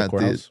 no At at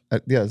courthouse?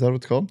 the yeah, is that what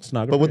it's called?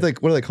 Stenographer. But what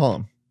do they call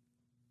him?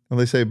 When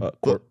they say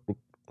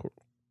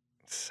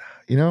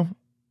you know?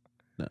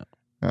 No.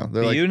 No, Do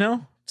they're like you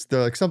know?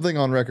 they're like something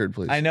on record,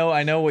 please. I know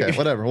what Okay, you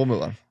whatever. We'll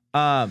move on.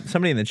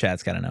 somebody in the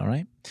chat's got to know,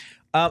 right?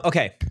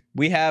 Okay.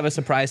 We have a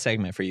surprise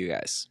segment for you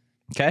guys.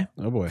 Okay?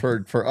 Oh boy.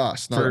 For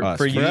us, not For us.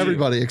 For for you.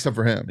 everybody except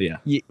for him. Yeah.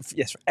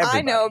 Yes, for everybody.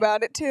 I know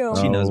about it too.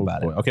 She knows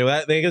about it. Okay,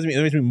 well that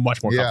makes me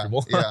much more Yeah,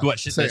 comfortable. yeah. What?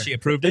 Same. She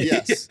approved it?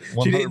 Yes,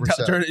 She didn't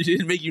 100%. she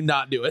didn't make you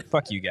not do it.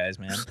 Fuck you guys,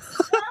 man.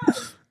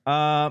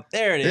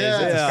 There it is. Yeah.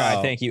 It's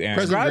described. Thank you, Aaron.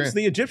 President Scribes, Grant.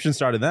 the Egyptians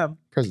started them.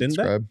 President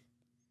Didn't they? Scribe.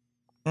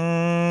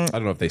 I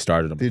don't know if they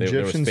started them. The There was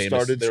Egyptians famous,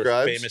 started there was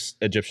scribes? famous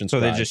Egyptian So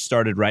scribes. they just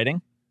started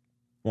writing?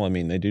 Well, I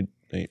mean, they do.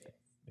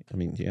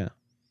 Yeah.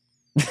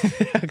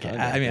 Okay.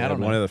 I mean, I don't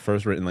know. One of the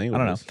first written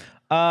languages.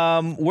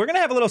 We're going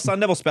to have a little Sun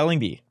Devil spelling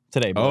bee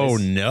today, Oh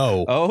boys.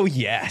 no! Oh,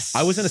 yes.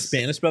 I was in a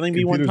Spanish spelling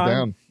bee one Computer's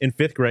time down. in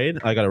 5th grade.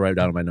 I got to write it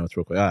down in my notes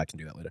real quick. I can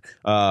do that later.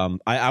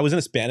 I was in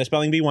a Spanish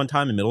spelling bee one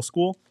time in middle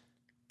school.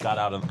 Got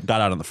out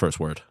on the first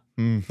word.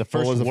 The What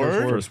first was the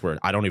word? First word.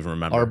 I don't even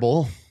remember.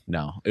 Arbol.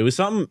 No, it was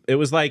something. It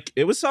was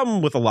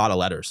something with a lot of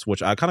letters,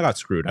 which I kind of got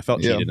screwed. I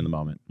felt Yeah. cheated in the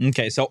moment.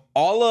 Okay, so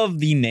all of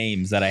the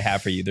names that I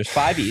have for you, there's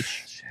 5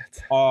 each,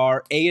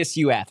 are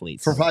ASU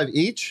athletes. For 5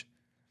 each?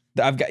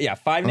 I've got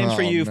 5 names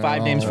for Oh, you,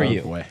 5 names for no.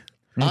 you. Boy.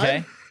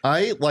 Okay.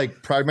 I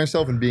like pride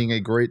myself in being a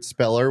great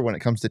speller when it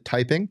comes to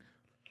typing.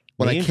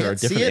 When Names I are a can't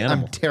see different it,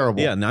 animal. I'm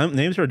terrible. Yeah,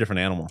 names are a different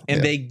animal. And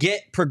Yeah. they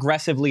get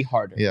progressively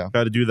harder. Yeah.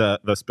 Got to do the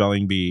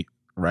spelling bee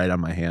right on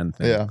my hand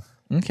thing. Yeah.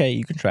 Okay,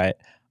 you can try it.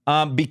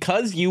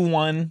 Because you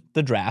won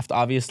the draft,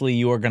 obviously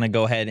you are going to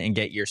go ahead and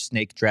get your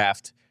snake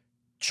draft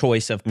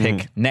choice of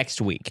pick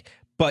next week.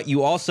 But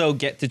you also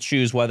get to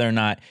choose whether or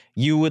not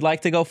you would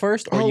like to go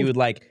first or you would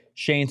like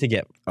Shane to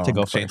go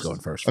Shane's first. going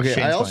first. Okay.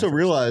 Shane's I also going first.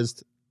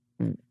 realized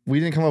we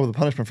didn't come up with a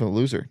punishment for the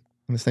loser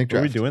in the snake Were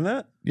draft. we doing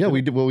that? Yeah,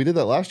 we did. Well, we did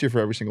that last year for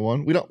every single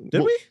one. We don't.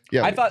 Did we?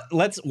 Yeah. I thought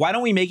why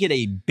don't we make it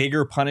a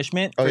bigger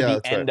punishment for the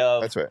that's end right.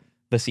 of That's right.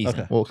 the season?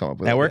 Okay. We'll come up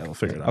with That it. work? Yeah, we'll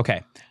figure it out.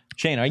 Okay.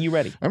 Shane, are you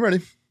ready? I'm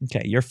ready.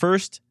 Okay. Your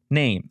first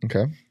name,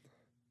 Okay.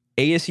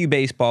 ASU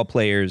baseball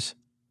players,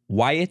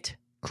 Wyatt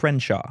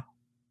Crenshaw.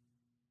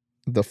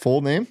 The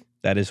full name?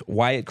 That is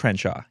Wyatt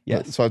Crenshaw.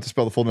 Yes. So I have to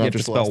spell the full name, You not have to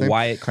just the last spell name.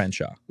 Wyatt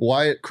Crenshaw.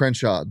 Wyatt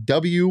Crenshaw.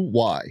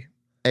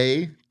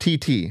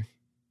 WYATT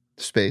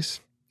space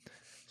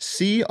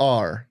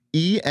CRENSHAW.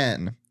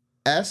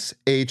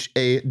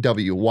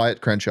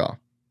 Wyatt Crenshaw.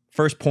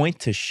 First point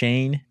to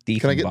Shane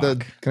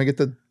Diefenbach. Can I get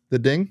the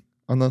ding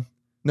on the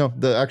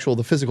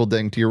the physical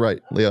ding to your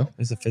right, Leo?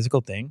 Is a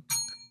physical thing?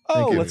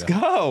 Thank Oh, you. let's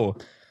go.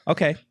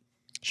 Okay.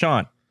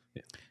 Sean,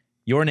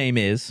 your name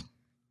is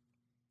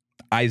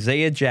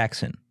Isaiah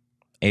Jackson,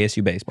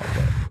 ASU baseball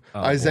player.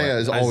 Oh, Isaiah boy.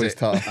 is always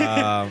tough.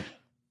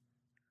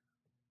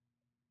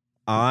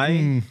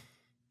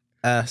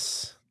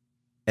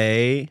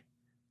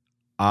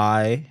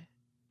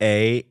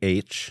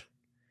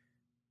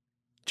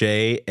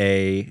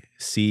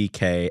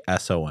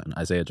 ISAIAHJACKSON.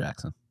 Isaiah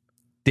Jackson.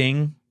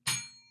 Ding.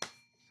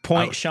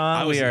 Point,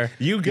 Sean. We are.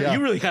 You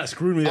really kind of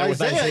screwed me there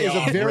with Isaiah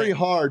is a very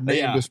hard name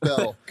Yeah. to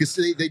spell because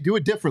they do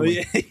it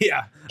differently.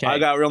 Yeah. Okay. I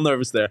got real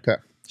nervous there. Okay.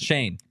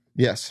 Shane,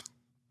 Yes.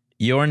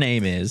 your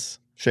name is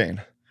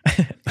Shane.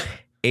 Mm.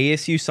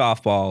 ASU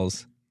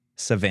softball's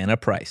Savannah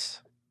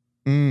Price.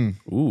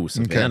 Ooh,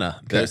 Savannah.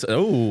 Okay. There's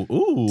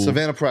ooh.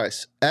 Savannah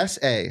Price.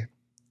 SAVANNAH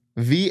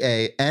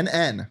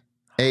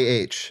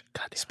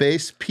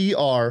space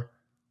PRICE.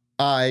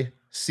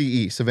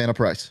 Savannah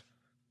Price.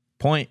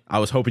 Point. I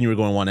was hoping you were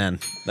going one end.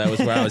 That was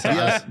where I was.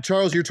 Yeah,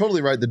 Charles, you're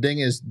totally right. The ding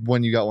is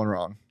when you got one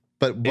wrong.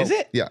 But Is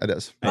it? Yeah, it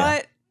is.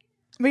 But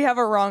We have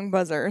a wrong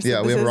buzzer. So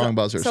Yeah, we this have a is- wrong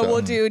buzzer, So so-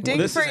 we'll do Well, ding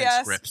this for isn't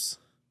yes. Scripps.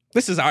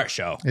 This is our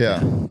show.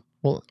 Yeah.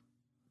 Well,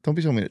 don't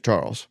be so mean to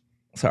Charles.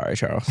 Sorry,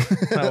 Charles.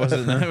 I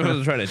wasn't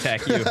trying to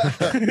attack you.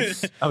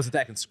 I was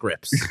attacking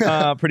Scripps.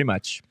 Pretty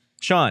much.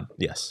 Sean,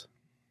 Yes.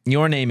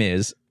 your name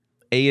is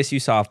ASU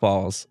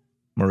softball's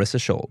Marissa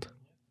Schold.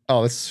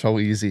 Oh, that's so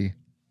easy.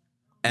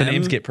 The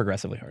names get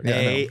progressively harder. Yeah,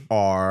 I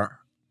know.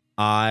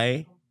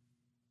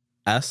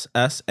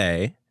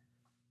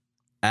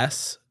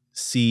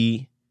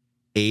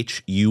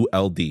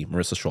 ARISSASCHULD.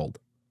 Marissa Schold.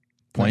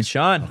 Point,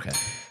 Sean. Okay.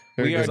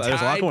 We are There's a lot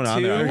tied going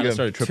on there. I to kinda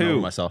started tripping two.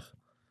 over myself.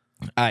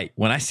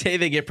 When I say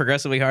they get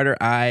progressively harder,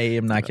 I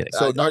am not kidding.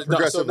 So not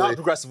progressively. not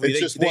progressively. It's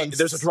just one.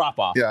 There's a drop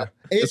off. Yeah.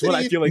 That's what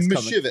I feel like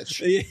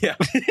Mishivich. Yeah.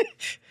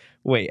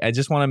 Wait, I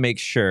just want to make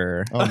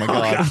sure. Oh my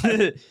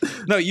God.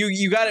 No,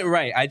 you got it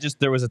right.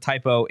 There was a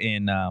typo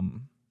in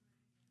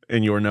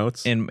In your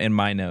notes. in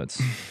my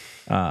notes.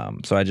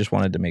 So I just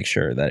wanted to make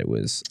sure that it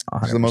was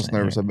 100% It's the most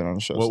nervous here. I've been on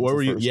a show. What since were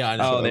the you? first. Yeah. I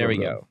know. Oh, there we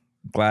go.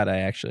 Glad I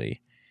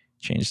actually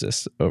changed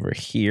this over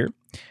here.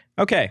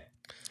 Okay,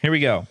 here we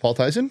go. Paul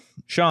Tyson?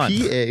 Sean,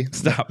 P.A.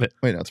 stop it.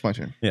 Wait, no, it's my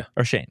turn.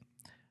 Or Shane.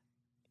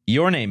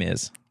 Your name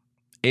is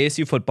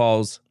ASU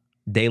football's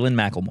Dalen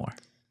McElmore.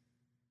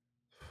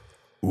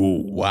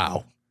 Ooh,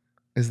 wow.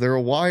 Is there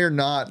a Y or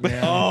not,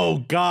 man?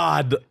 Oh,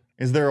 God.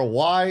 Is there a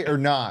Y or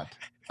not?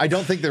 I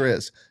don't think there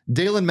is.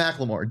 Dalen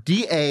McLemore.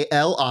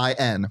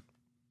 DALIN.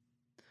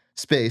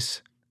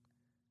 Space.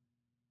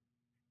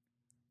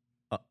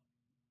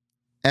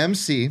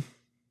 MC.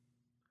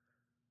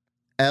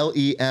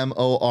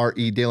 LEMORE.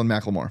 Dalen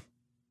McLemore.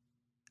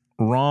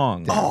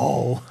 Wrong.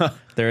 Oh.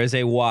 There is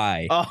a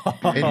Y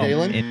In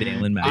Dalen? in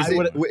Dalen Is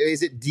McElmore.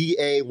 is it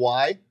DAY?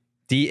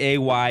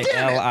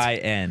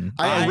 DAYLIN.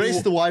 I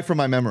erased the Y from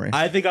my memory.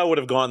 I think I would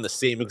have gone the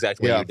same exact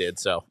way Yeah. you did.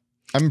 So,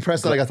 I'm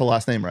impressed that I got the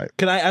last name right.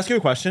 can I ask you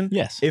a question?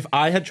 Yes. If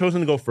I had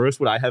chosen to go first,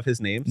 would I have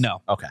his names?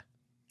 No. Okay.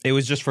 It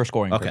was just for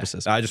scoring Okay.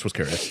 purposes. I just was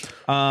curious.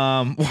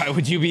 Why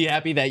would you be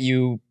happy that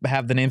you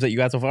have the names that you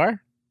got so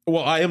far?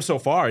 Well, I am so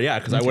far, yeah,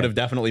 because I Okay. would have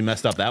definitely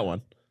messed up that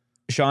one.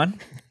 Sean,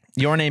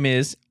 your name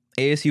is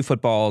ASU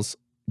football's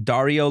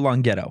Dario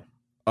Longhetto.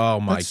 Oh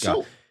my That's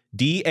God. so-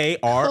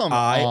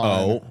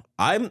 DARIO.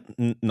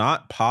 I'm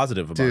not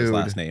positive about his Dude.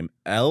 last name.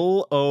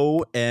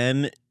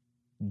 LONGHETTO.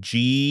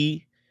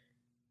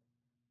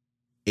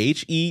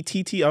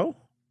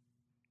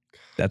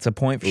 That's a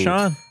point for Ooh.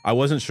 Sean. I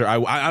wasn't sure. I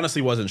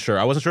honestly wasn't sure.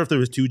 I wasn't sure if there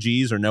was two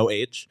G's or no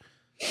H.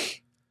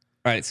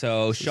 All right,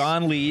 so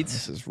Sean leads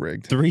This is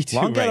rigged. 3-2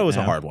 Longhetto right was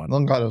now. a hard one.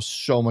 Longhetto's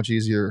so much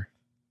easier.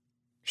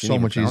 Didn't So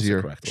even much pronounce it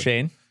easier. correctly.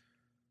 Shane,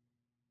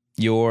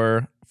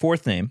 your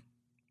fourth name,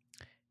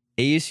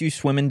 ASU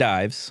Swim and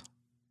Dives,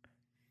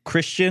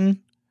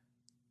 Christian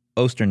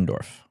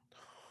Osterndorf.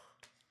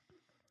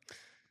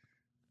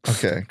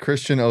 Okay,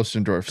 Christian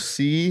Ostendorf.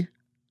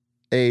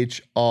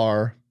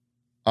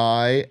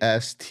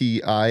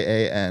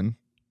 CHRISTIAN.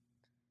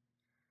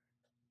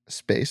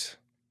 Space.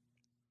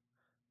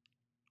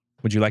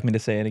 Would you like me to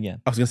say it again?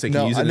 I was gonna say,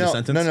 can you use it in a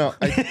sentence? No.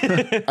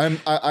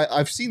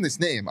 I've seen this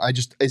name.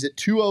 Is it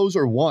two O's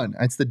or one?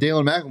 It's the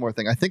Dalen McLemore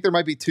thing. I think there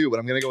might be two, but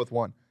I'm gonna go with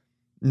one.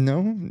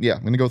 No, yeah,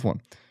 I'm gonna go with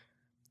one.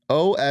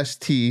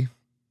 OST.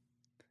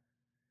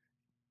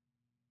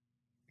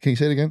 Can you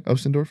say it again?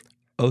 Ostendorf.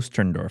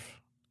 Osterndorf.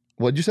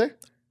 What'd you say?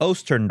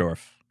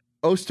 Osterndorf.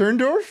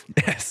 Osterndorf?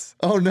 Yes.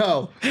 Oh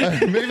no.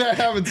 Maybe I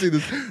haven't seen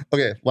this.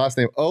 Okay, last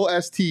name.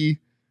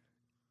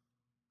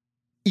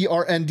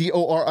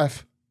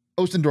 OSTERNDORF.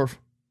 Ostendorf.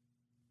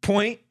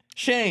 Point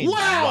Shane.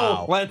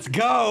 Wow. Let's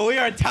go. We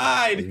are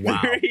tied. Wow.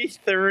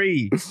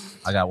 3-3.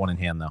 I got one in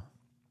hand though.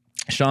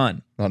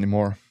 Sean, Not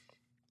anymore.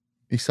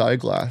 Isaiah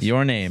Glass.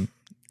 your name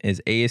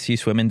is ASU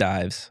Swim and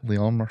Dives,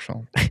 Leon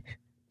Marchand.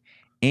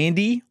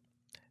 Andy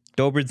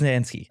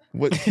Dobrzansky.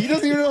 What? He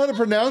doesn't even know how to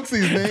pronounce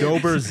these names.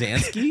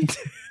 Dobrzansky?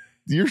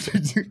 You're,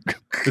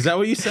 Is that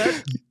what you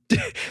said?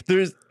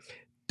 There's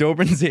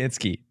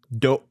Dobrzansky.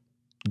 Dobrzansky.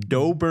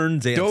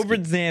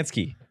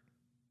 Dobrzansky.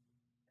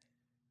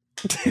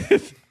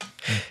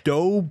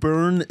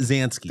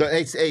 Dobrzansky.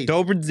 it's eight.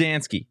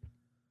 Dobrzansky.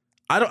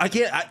 I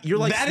can't. You're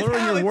like That is slurring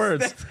how your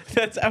it's- words.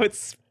 That's how it's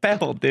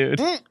spelled, dude.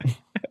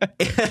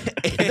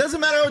 It doesn't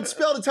matter how it's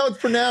spelled, it's how it's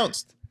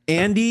pronounced.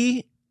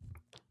 Andy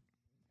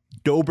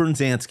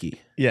Dobrzansky.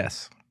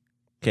 Yes.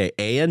 Okay,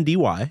 Andy.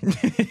 I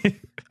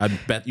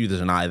bet you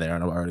there's an I there,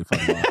 and I'm already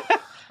fucking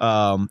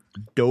off.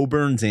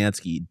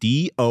 Dobrzansky.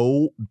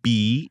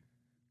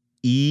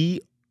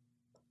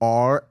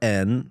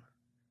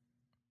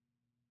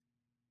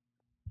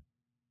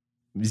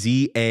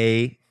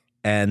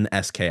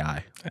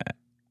 DOBERNZANSKI.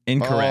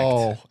 Incorrect.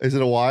 Oh, is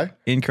it a Y?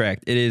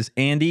 Incorrect. It is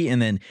Andy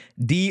and then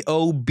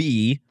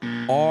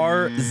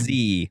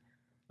DOBRZANSKI.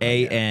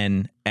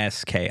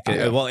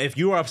 Okay, well, if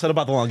you were upset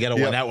about the Longhetto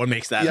Yep. one, that one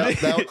makes that. Yep,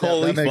 that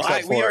Holy makes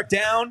fuck. up We for are it.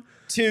 down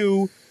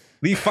to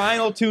the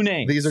final two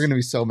names. These are going to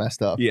be so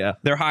messed up. Yeah.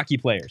 They're hockey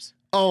players.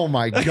 Oh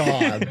my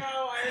God.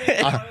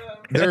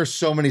 There are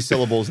so many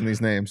syllables in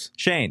these names.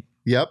 Shane,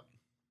 Yep.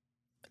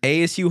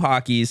 ASU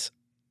hockey's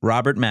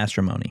Robert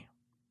Mastramoni.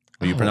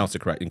 You pronounced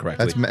it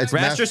incorrectly. It's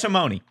Master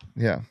Simone.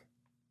 Yeah.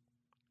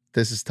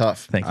 This is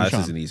tough. Thank you, This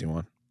Sean. is an easy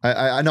one.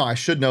 I know I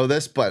should know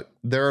this, but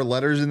there are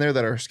letters in there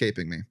that are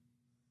escaping me.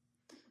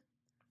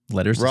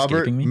 Letters Robert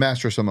escaping me.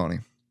 Master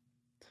Simone.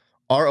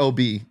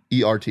 Robert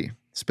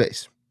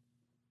space.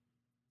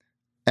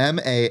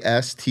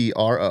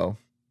 Mastro.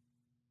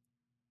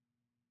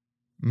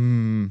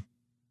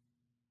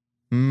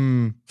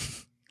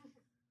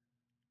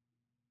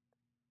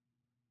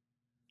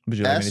 Would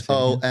you like me to say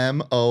it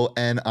again?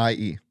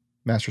 Somonie.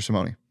 Master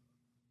Simone.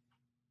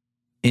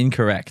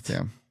 Incorrect.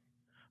 Damn.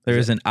 There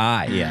is an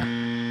I. Yeah.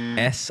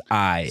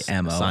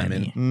 Simone.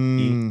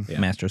 Simon. Yeah.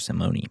 Master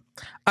Simone.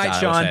 All right, God, I wish I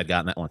Sean. had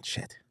gotten that one.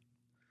 Shit.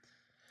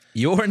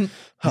 Your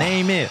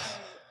name is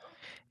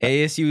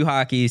ASU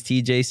Hockey's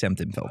TJ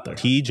Semptimphelter.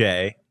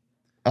 TJ.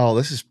 Oh,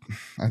 this is.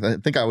 I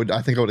think I would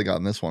have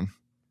gotten this one.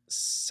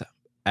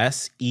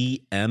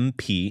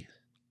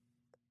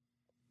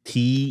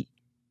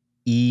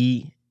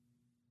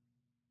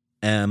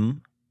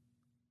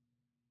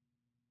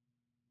 SEMP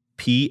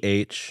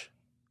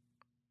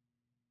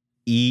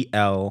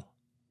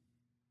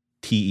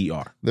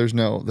TEMPHELTER. There's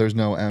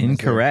no M.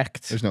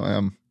 Incorrect. There's no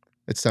M.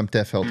 It's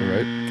Semptimphelter,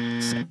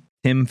 right?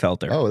 Tim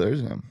Felter. Oh, there's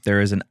an M.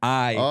 There is an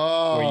I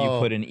where you Oh.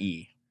 put an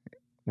E.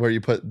 Where you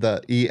put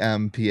the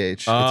EMPH.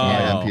 It's Oh.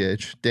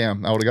 IMPH.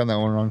 Damn, I would have gotten that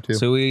one wrong too.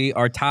 So we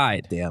are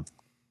tied. Damn.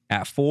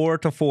 At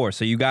 4-4.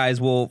 So you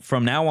guys will,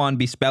 from now on,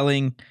 be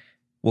spelling.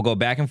 We'll go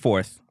back and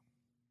forth.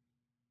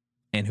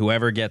 And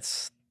whoever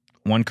gets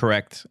one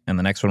correct and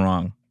the next one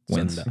wrong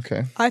wins. Send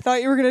Okay. I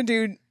thought you were gonna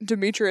do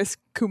Demetrius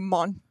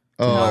Kumon.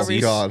 Oh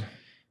Reese. God.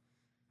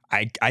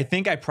 I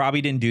think I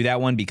probably didn't do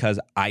that one because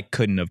I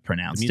couldn't have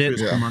pronounced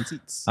Demetrius it. Yeah. come on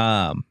seats.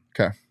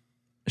 Okay.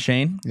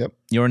 Shane, Yep.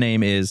 your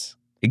name is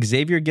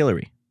Xavier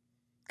Guillory.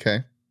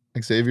 Okay.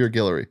 Xavier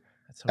Guillory.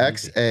 That's so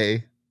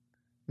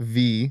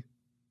easy.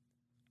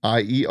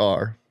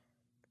 XAVIER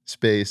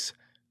space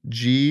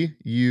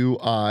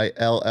GUILLORY.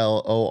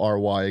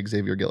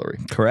 Xavier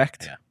Guillory.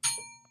 Correct. Yeah.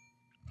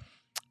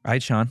 All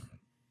right, Sean.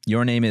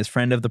 Your name is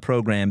friend of the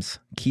program's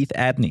Keith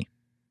Adney.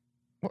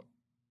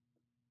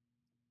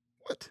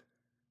 What?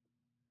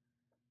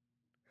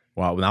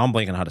 Wow, now I'm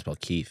blanking on how to spell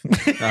Keith.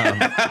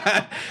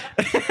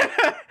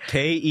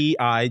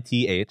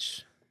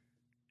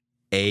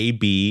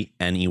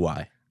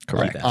 KEITHABNEY.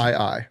 Correct.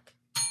 I.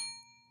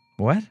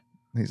 What?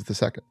 He's the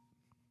second.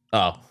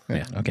 Oh,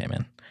 yeah. Okay,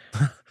 man.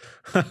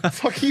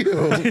 Fuck you.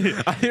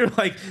 I hear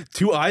like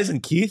two I's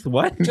and Keith.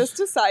 What? Just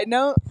a side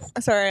note.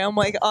 Sorry, I'm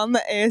like on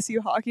the ASU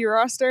hockey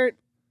roster.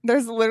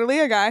 There's literally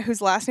a guy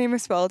whose last name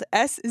is spelled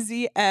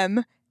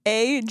SZMAGAJ.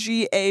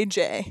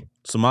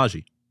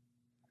 Samaji.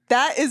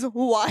 That is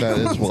wild. That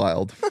is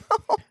wild.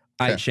 All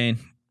right, Shane.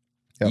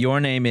 Yep. Your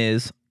name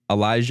is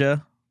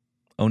Elijah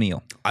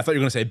O'Neill. I thought you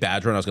were gonna say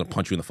Badger, and I was gonna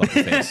punch you in the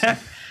fucking face.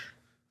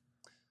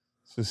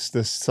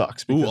 This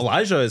sucks. Ooh, because-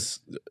 Elijah is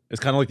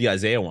kind of like the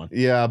Isaiah one.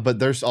 Yeah, but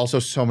there's also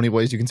so many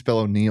ways you can spell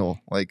O'Neill.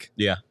 Like,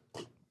 Yeah.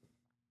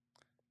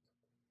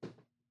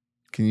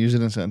 can you use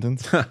it in a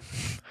sentence?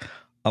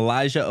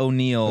 Elijah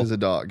O'Neill As a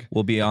dog.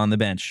 will be on the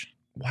bench.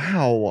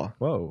 Wow.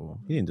 Whoa,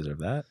 he didn't deserve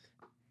that.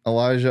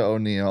 Elijah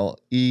O'Neill.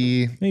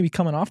 Maybe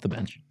coming off the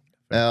bench.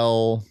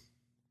 ELIJAH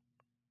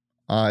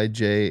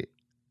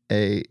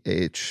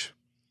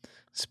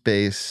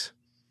space.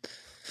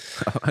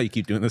 How you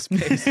keep doing this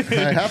space?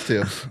 I have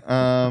to.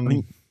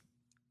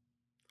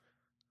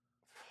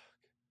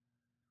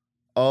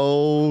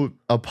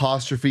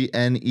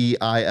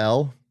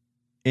 O''NEIL.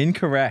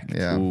 Incorrect.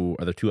 Yeah. Ooh,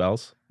 are there two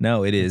L's?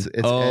 No, it is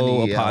It's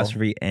O NEL.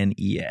 apostrophe NEA.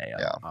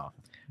 Yeah. Oh. All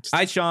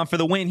right, Sean, for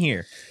the win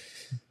here.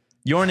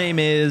 Your name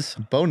is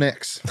Bo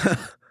Nix.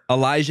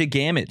 Elijah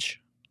Gamage.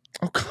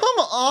 Oh, come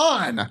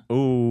on.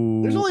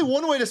 Ooh. There's only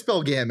one way to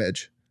spell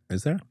gamage.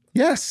 Is there?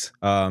 Yes.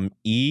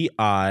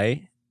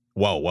 E-I.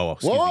 Whoa.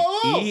 Excuse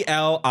Whoa. me.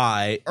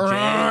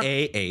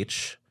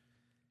 ELIJAH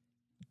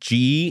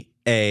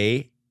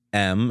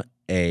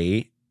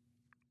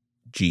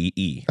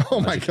GAMAGE. Oh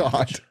my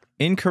God.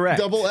 Incorrect.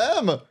 Double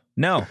M.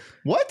 No.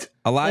 What?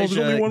 Elijah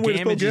there's only one way to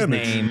spell Gamage's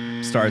Gamage.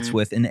 name starts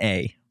with an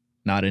A,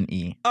 not an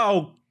E.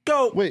 Oh,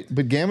 go. Wait,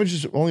 but gamage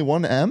is only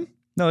one M?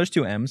 No, there's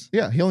two M's.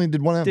 Yeah, he only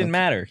did one M. Didn't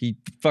matter. He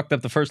fucked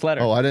up the first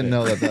letter. Oh, I didn't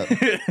know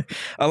that.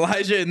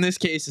 Elijah in this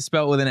case is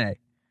spelled with an A.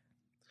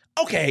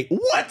 Okay,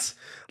 what?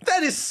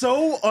 That is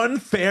so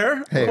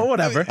unfair. Hey, But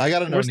whatever. I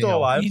gotta know We're still Neil.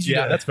 alive. Need you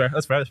Yeah, to- that's fair.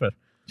 That's fair. Need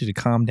you to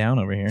calm down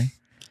over here.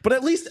 But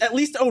at least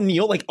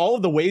O'Neill, like all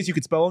of the ways you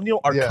could spell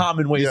O'Neill are Yeah,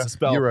 common ways yeah, to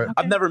spell. you're right.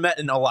 I've never met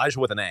an Elijah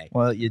with an A.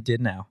 Well, you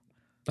did now.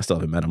 I still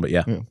haven't met him, but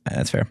yeah.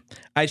 That's fair. All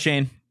right,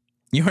 Shane.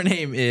 Your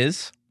name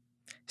is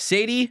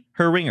Sadie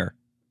Herringer.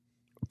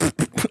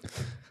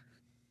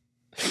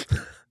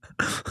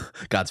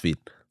 Godspeed.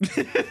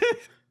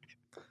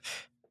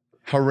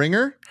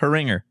 Haringer?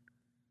 Herringer.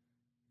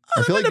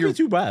 I feel like Might not you're. be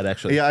too bad,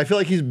 actually. Yeah, I feel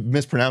like he's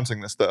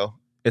mispronouncing this though.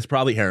 It's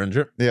probably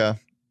Herringer. Yeah.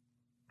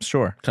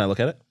 Sure. Can I look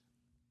at it?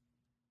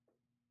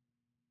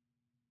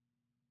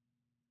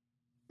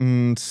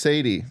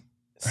 Sadie.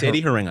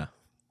 Sadie Herringer.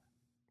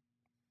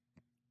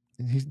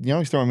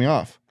 He's throwing me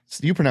off.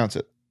 You pronounce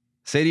it.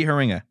 Sadie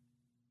Herringer.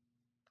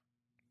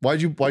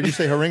 Why'd you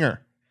say Heringer?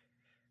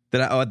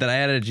 Did I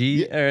add a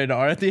G or an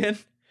R at the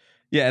end?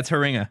 Yeah, it's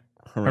Heringa.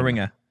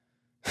 Heringa.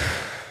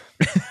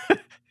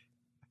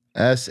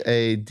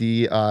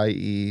 Sadie.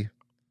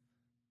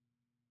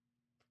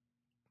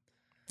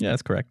 Yeah,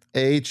 that's correct.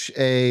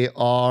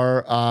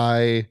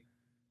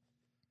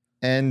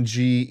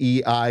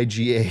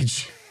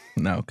 HARINGEIGH.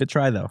 No, good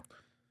try though.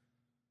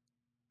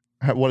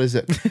 What is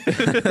it?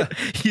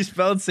 You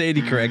spelled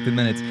Sadie correct, and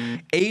then it's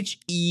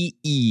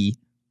HEERINGA.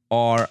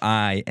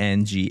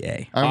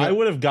 I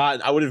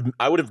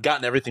would have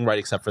gotten everything right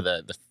except for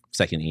the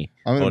second E.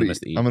 I'm I would have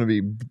missed the E. gonna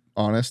be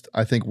honest.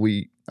 I think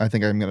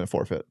I'm gonna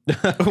forfeit.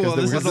 Well,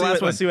 this is the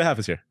last one. Let's see what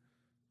happens here.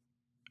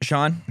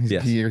 Sean,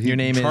 Yes. your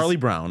name is Charlie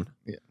Brown.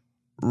 Yeah.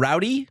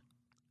 Rowdy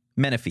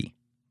Menifee.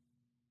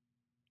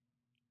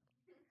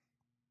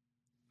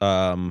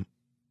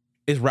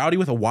 Is Rowdy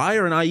with a Y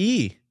or an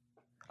IE?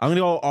 I'm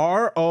gonna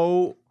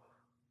go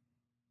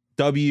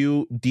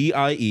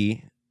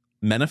ROWDIE.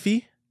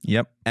 Menifee.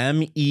 Yep.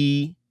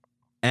 MENAFY.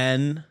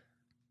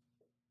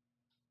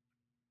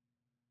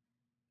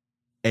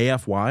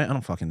 I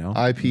don't fucking know.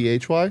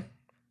 IPHY.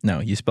 No,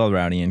 you spelled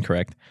Rowdy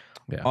incorrect.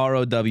 Yeah.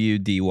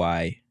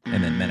 ROWDY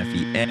and then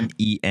Menifee.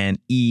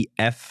 MENEFEE.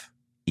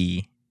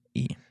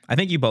 I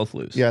think you both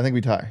lose. Yeah, I think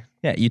we tie.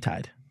 Yeah, you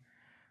tied.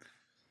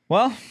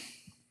 Well,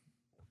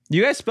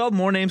 you guys spelled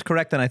more names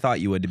correct than I thought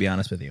you would, to be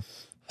honest with you.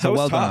 So That was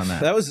well done tough. on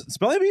that. That was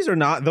spelling bees or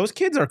not? Those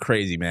kids are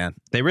crazy, man.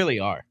 They really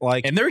are.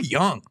 Like, And they're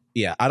young.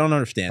 yeah, I don't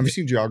understand. Have you it.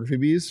 seen geography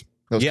bees?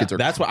 Those Yeah, kids are.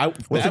 that's what that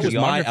was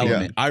my geography?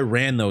 element. I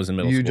ran those in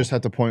middle You school. just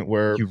had to point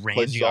where You ran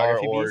places are,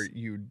 geography or bees?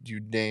 you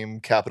name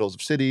capitals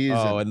of cities.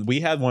 Oh, and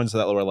we had ones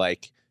that were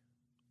like,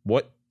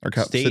 what or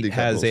state city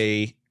has capitals.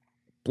 a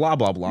blah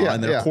blah blah,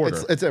 and they're a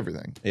quarter. It's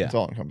everything. Yeah. It's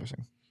all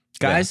encompassing.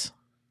 Guys,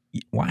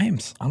 why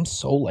I'm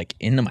so like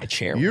into my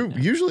chair. You right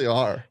now. usually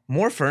are.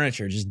 More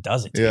furniture just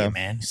does it to Yeah. you,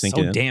 man. Sink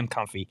So it in. damn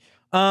comfy.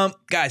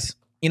 Guys,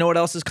 you know what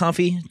else is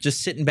comfy?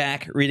 Just sitting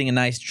back, reading a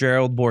nice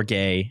Gerald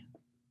Bourget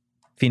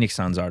Phoenix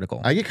Suns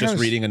article. I get kind Just of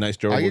reading a nice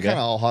Gerald I get Bourget. kind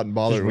of all hot and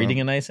bothered. Just when reading a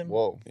I'm- nice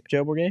Whoa.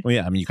 Gerald Bourget? Well,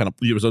 yeah, I mean,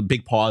 it was a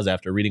big pause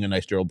after reading a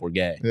nice Gerald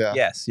Bourget. Yeah.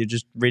 Yes, you're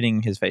just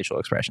reading his facial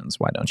expressions.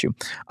 Why don't you?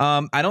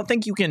 I don't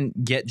think you can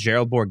get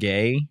Gerald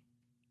Bourget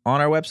on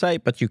our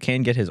website, but you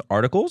can get his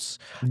articles.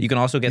 You can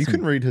also get You some.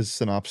 can read his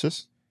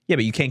synopsis. Yeah,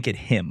 but you can't get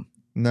him.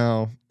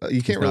 No, you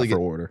It's can't not really for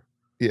get. order.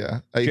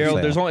 Yeah.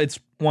 Gerald, it's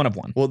one of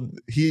one. Well,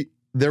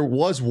 there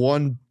was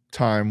one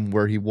time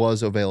where he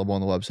was available on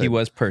the website. He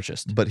was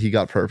purchased. but he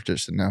got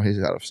purchased, and now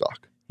he's out of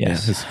stock.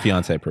 Yes. Yeah, his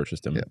fiance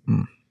purchased him.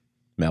 Yeah.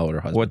 Mail order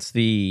husband. What's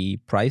the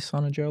price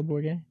on a Gerald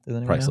Bourget? Does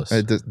anyone know?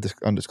 Priceless.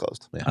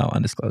 Undisclosed. Yeah. Oh,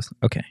 undisclosed.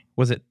 Okay.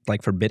 Was it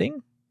like for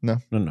bidding? No.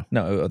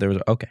 No, there was.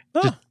 Okay.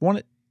 No. Just want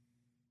it.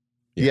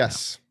 Yeah.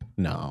 Yes.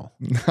 No.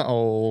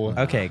 No.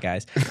 Okay,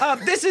 guys.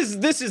 This is.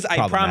 I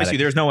promise Problematic. you,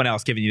 there's no one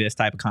else giving you this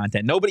type of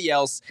content. Nobody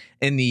else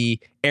in the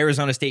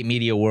Arizona State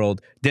media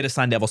world did a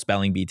Sun Devil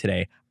spelling bee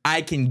today.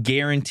 I can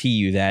guarantee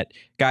you that,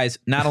 guys.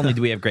 Not only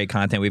do we have great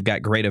content, we've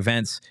got great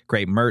events,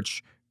 great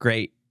merch,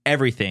 great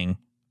everything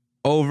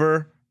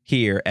over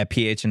here at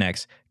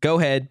PHNX. Go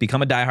ahead,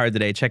 become a diehard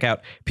today. Check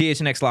out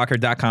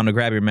phnxlocker.com to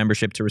grab your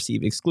membership to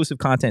receive exclusive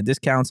content,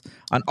 discounts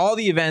on all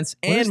the events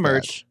What is and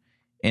merch,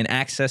 and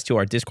access to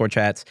our Discord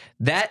chats.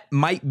 That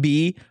might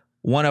be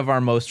one of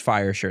our most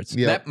fire shirts.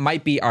 Yep. That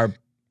might be our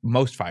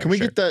most fire Can we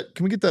shirt. get that?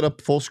 Can we get that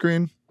up full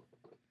screen?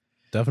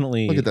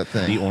 Definitely. Look at that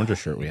thing. The orange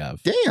shirt we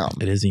have. Damn.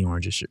 It is the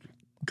orange shirt.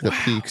 Look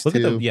at the peaks Look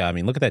too. at the. I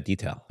mean, look at that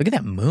detail. Look at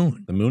that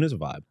moon. The moon is a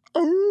vibe.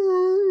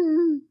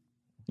 You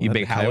That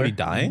big coyote howler.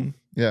 dying.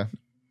 Yeah.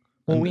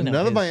 Well, we know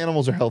None of his- my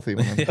animals are healthy.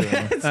 When I'm doing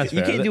it. That's You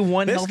fair. can't do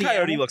one This healthy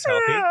coyote animal. looks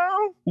healthy.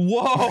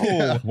 Whoa.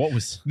 Yeah. What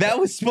was? That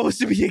was supposed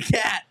to be a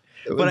cat.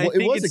 But I it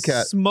think was a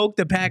cat. smoked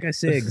a pack of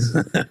cigs.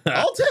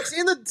 Altex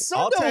in the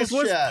Sun Devils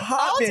was chat.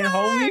 popping,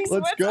 homie. Altex, Let's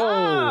what's go.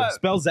 up?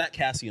 Spell Zach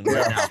Cassian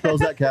right now. Spells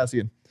that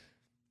Cassian.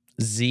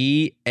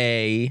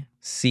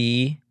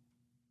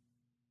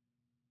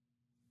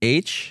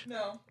 ZACH.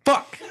 No.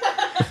 Fuck.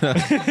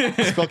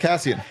 Spell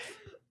Cassian.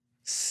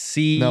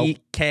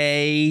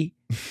 CKASSIAN.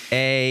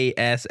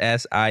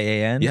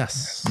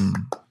 Yes. Mm.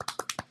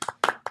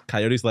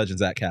 Coyotes legend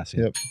Zach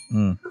Cassian. Yep.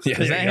 Mm. Yeah, Is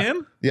there that you go.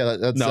 him? Yeah,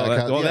 that's No,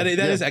 Zach well, that is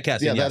yeah. Zach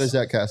Cassian, Yeah, that yes. is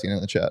Zach Cassian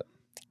in the chat.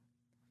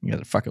 You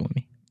guys are fucking with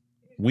me.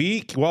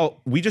 We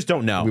just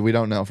don't know. We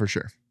don't know for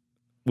sure.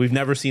 We've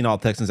never seen all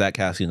Tex and Zach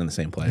Cassian in the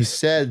same He place.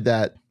 said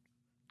that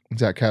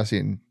Zach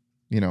Cassian,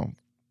 gave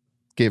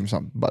him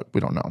something, but we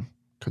don't know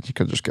because he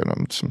could just give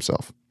him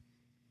himself.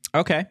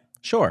 Okay,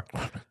 sure.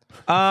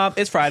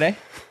 It's Friday.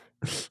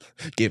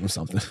 Gave him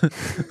something.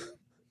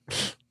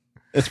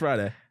 It's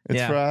Friday. It's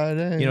Yeah.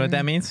 Friday. You know what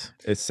that means?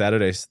 It's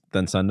Saturday,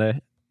 then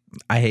Sunday.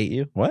 I hate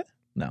you. What?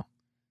 No.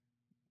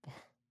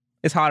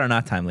 It's hot or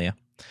not time, Leah.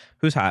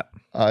 Who's hot?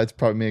 It's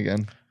probably me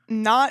again.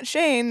 Not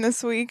Shane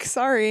this week.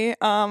 Sorry.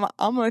 I'm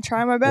gonna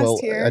try my best well,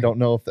 here. I don't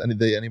know if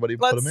anybody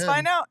put him Let's in.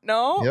 find out.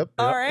 No. Yep.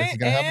 All Yep. right. This is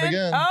gonna happen and-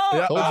 again. Oh,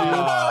 Yeah. Told you.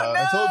 oh,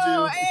 I told you.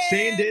 no,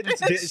 Shane and-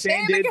 did.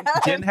 Shane did.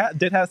 again.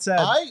 Did have said.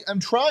 I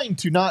am trying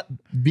to not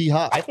be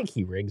hot. I think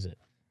he rigs it.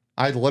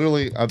 I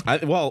literally, I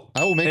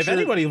will make if sure. If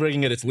anybody's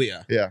rigging it, it's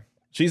Leah. Yeah.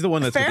 She's the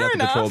one that's Fair got the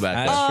control enough.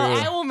 back. That's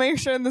true. I will make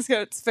sure this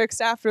gets fixed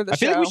after the I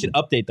show. feel like we should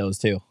update those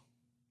too.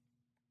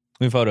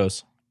 New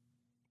photos.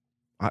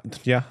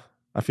 Yeah,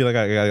 I feel like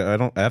I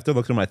don't. I have to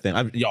look through my thing.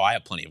 I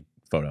have plenty of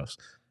photos.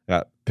 I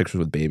got pictures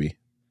with baby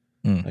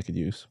I could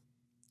use.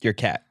 Your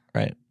cat,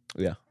 right?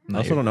 Yeah. I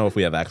also don't know if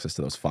we have access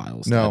to those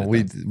files. No,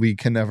 we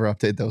can never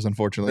update those,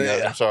 unfortunately.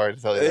 Yeah. I'm sorry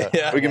to tell you that.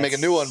 Yeah. We can make a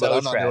new one, but So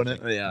I'm not doing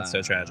it. Yeah, That's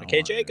so tragic.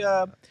 Okay,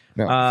 Jacob.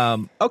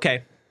 No.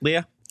 Okay,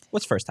 Leah.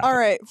 What's first topic? All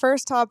right,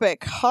 first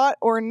topic: hot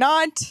or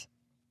not?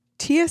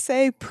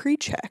 TSA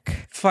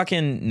pre-check.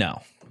 Fucking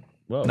no,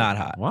 Whoa. not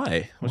hot.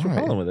 Why? What's Why? your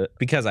problem with it?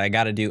 Because I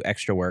got to do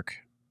extra work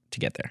to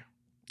get there,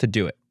 to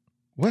do it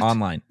What?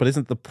 online. But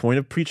isn't the point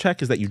of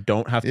pre-check is that you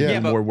don't have to Yeah,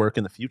 do but- more work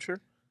in the future?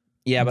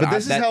 Yeah, But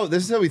this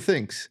is how he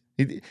thinks.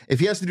 If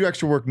he has to do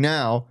extra work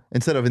now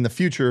instead of in the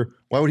future,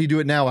 why would he do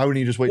it now? Why wouldn't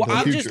he just wait Well, until the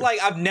I'm future? just like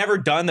I've never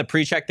done the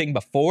pre-check thing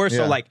before,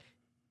 so Yeah. like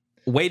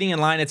waiting in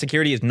line at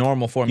security is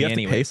normal for me You have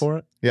to anyway. pay for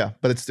it. yeah,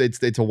 but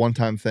it's a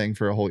one-time thing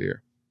for a whole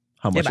year.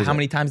 How Yeah, much? but is how it?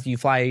 many times do you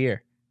fly a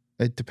year?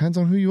 It depends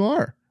on who you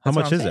are. How That's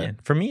what much I'm is saying. it?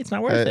 For me, it's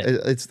not worth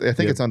it. I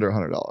think it's under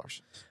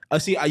 $100.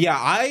 See, yeah,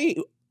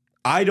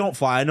 I don't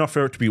fly enough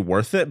for it to be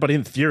worth it, but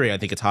in theory, I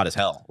think it's hot as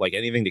hell. Like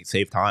anything to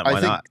save time, why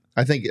not?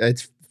 I think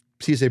it's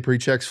TSA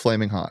pre-checks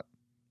flaming hot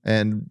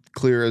and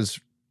clear as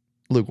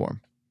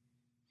lukewarm.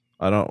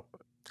 I don't.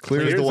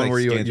 Clear is the one like, where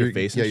you scans your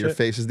face. yeah, and your shit?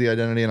 face is the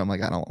identity, and I'm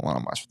like, I don't want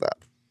to mess with that.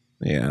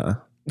 Yeah.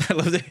 I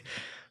love it.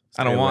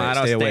 I don't Stay want. away, I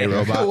don't stay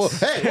away, stay. robots.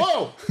 Hey,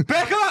 whoa!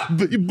 Back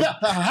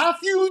up. Have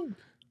you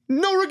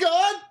no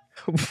regard?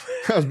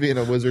 I was being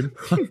a wizard.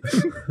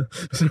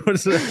 So what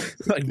is it?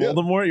 Like Yeah.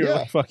 Voldemort? You're Yeah.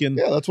 like fucking,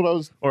 Yeah, that's what I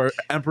was. or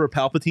Emperor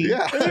Palpatine?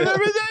 Yeah.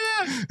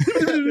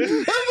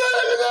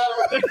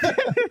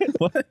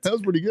 What? That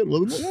was pretty good,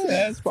 wasn't it?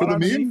 Yeah, For the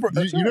meme?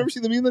 You never see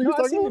the meme that he was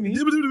talking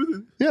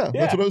about? Yeah,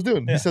 that's what I was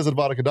doing. He says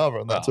Avada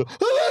Kedavra on that. So,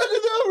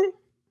 Avada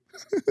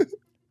Kedavra!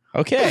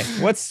 Okay,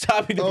 what's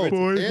stopping the Oh,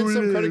 Brits? and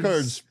some credit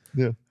cards.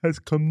 Yeah. Has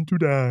come to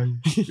die.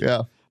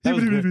 Yeah. That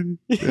was good.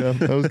 Yeah,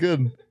 that was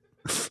good.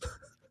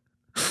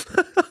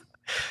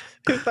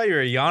 I thought you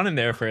were yawning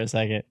there for a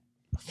second.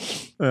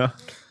 Yeah.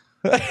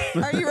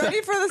 Are you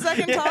ready for the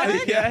second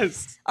topic?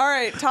 Yes. All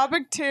right,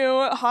 topic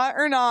 2: hot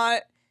or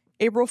not?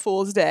 April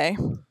Fool's Day.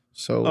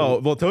 So, Oh,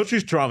 well,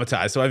 Tochi's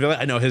traumatized, so I feel like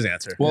I know his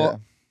answer. Well, Yeah.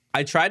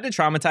 I tried to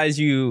traumatize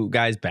you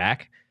guys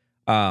back,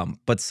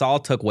 but Saul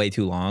took way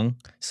too long.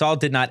 Saul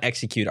did not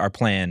execute our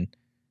plan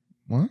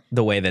what?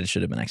 the way that it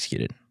should have been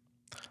executed.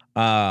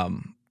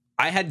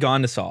 I had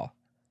gone to Saul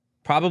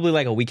probably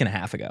like a week and a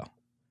half ago,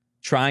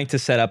 trying to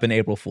set up an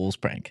April Fool's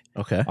prank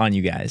Okay. on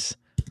you guys.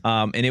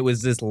 And it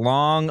was this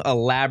long,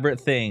 elaborate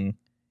thing,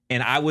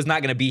 and I was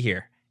not going to be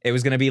here. It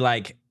was going to be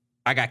like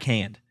I got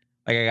canned,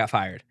 like I got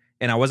fired.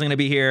 And I wasn't going to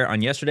be here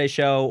on yesterday's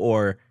show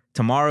or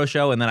tomorrow's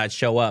show, and then I'd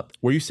show up.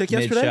 Were you sick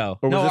yesterday? Mid-show.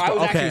 Or No, this I the-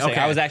 was actually sick.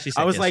 I was actually sick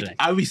I was yesterday.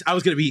 like, I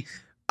was gonna be.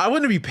 I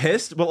wouldn't be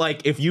pissed, but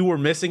like if you were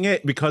missing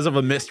it because of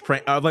a missed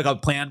prank, like a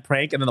planned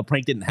prank, and then the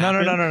prank didn't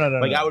happen. No.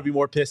 Like I would be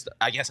more pissed.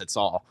 I guess at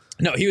Saul.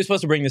 No, he was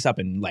supposed to bring this up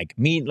and like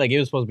me, like it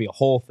was supposed to be a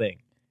whole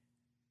thing.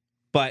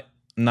 But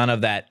none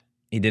of that.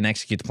 He didn't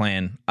execute the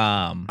plan.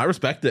 I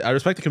respect it. I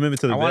respect the commitment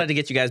to the. I wanted to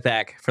get you guys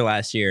back for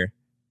last year,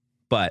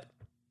 but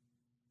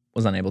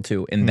was unable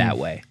to in that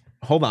way.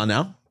 Hold on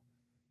now.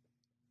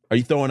 Are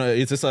you throwing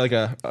is this like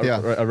a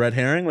Yeah. red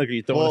herring? Like are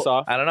you throwing us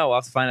off? I don't know. We'll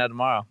have to find out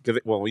tomorrow.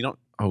 Well, we don't.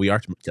 Oh, we are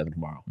together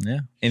tomorrow. Yeah.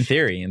 In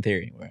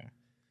theory. We're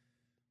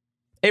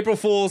April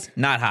Fools,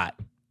 not hot.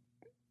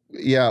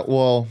 Yeah,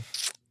 well,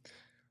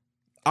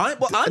 I'm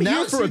now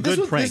here for a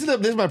good prank.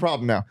 This is my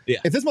problem now. Yeah.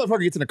 If this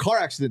motherfucker gets in a car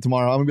accident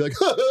tomorrow, I'm going to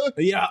be like,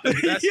 Yeah,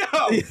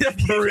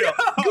 that's, for real.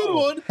 good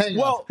one. Hang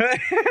on. Well,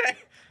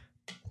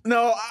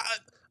 no,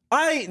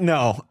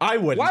 I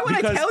wouldn't. Why would I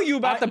because tell you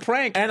about the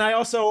prank? And I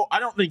don't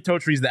think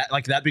Totri's that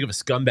big of a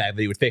scumbag that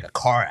he would fake a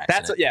car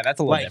accident. That's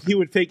a little like different. he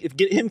would fake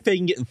him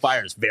faking getting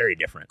fired is very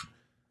different.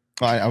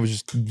 I was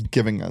just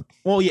giving a.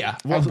 Well, yeah.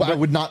 I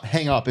would not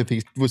hang up if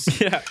he was.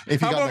 Yeah, If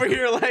he I'm got over in the-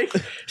 here like,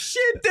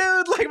 shit,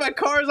 dude. Like my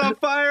car's on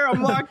fire.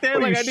 I'm locked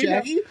in. Like I need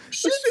Shaggy?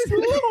 Shit,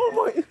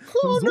 Oh my!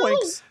 Oh no!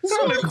 Zoinks.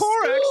 I'm in a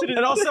car accident.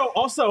 And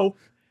also,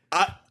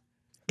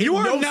 You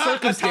are no not a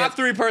circumstance- top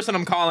 3 person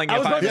I'm calling. I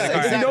was if about to I'm in say, a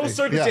car in exactly. no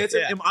circumstance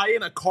Yeah. am I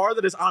in a car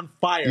that is on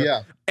fire.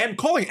 Yeah. And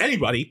calling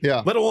anybody.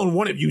 Yeah. Let alone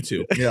one of you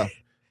two. Yeah.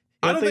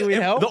 I don't think we'd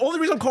help? The only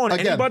reason I'm calling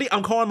Again. anybody,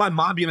 I'm calling my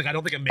mom, being like, I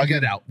don't think I'm making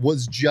Again, it out. that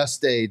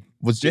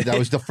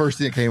was the first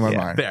thing that came to my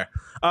mind. Fair.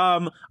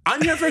 I'm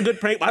here for a good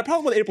prank. My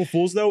problem with April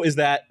Fools, though, is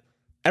that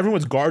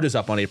everyone's guard is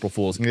up on April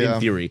Fools Yeah. in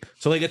theory.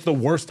 So like it's the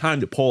worst time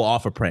to pull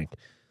off a prank.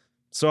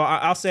 So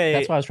I'll say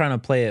That's why I was trying to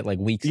play it like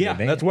weeks. in yeah,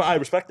 advance. that's what I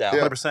respect that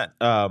Yeah.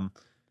 100%.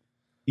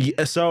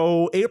 Yeah,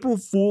 so April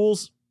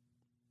Fools.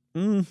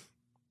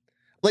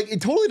 Like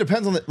it totally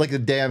depends on the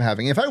day I'm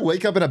having. If I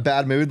wake up in a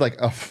bad mood,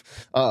 like,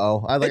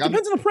 uh-oh, It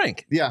depends on the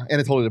prank. yeah, and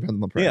it totally depends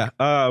on the prank.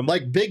 Yeah.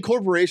 Like big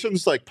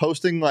corporations, like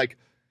posting like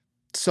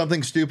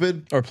something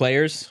stupid. or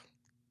players.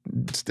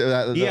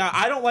 Yeah,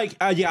 I don't like.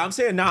 I'm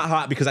saying not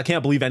hot because I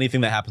can't believe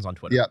anything that happens on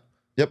Twitter. Yeah.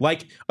 Yep.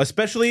 Like,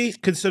 especially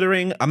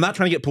considering, I'm not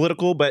trying to get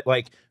political, but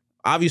like,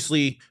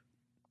 obviously,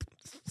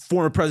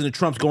 former President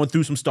Trump's going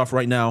through some stuff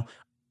right now.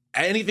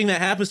 Anything that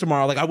happens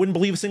tomorrow, like, I wouldn't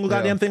believe a single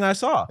goddamn thing I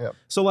saw. Yep.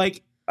 So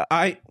like,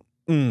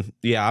 my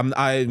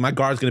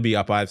guard's gonna be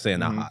up. I'm saying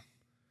not hot.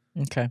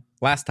 Okay.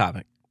 Last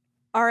topic.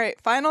 All right,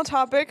 final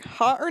topic,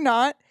 hot or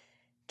not,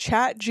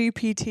 Chat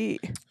GPT.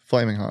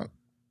 Flaming hot.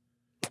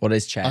 What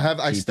is chat?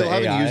 I still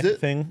haven't used it.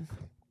 Thing.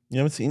 You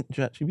haven't seen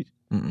ChatGPT?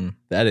 Mm-mm.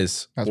 That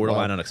is That's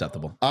borderline wild.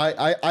 unacceptable.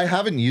 I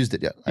haven't used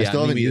it yet. I Yeah,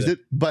 still me haven't used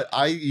neither. it, but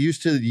I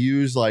used to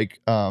use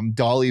like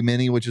Dolly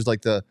Mini, which is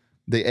like the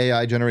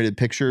AI generated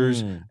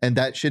pictures, and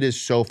that shit is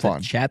so It's a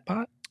fun.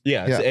 chatbot?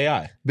 Yeah, it's Yeah.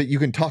 AI, But you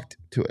can talk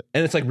to it.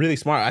 and it's like really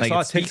smart. I Like saw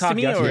a it speaks TikTok to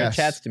me yesterday. or Yes. it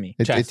chats to me?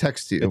 It Chats.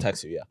 texts you. It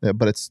texts you, Yeah,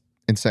 but it's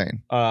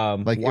insane. yeah.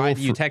 Like Why it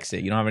do will you fr- text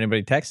it? You don't have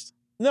anybody text?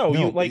 No,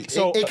 No, you like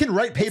so. it can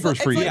write papers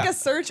It's for you. like a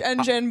search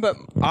engine, but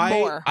I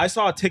more.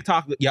 saw a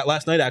TikTok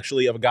last night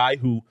actually of a guy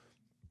who,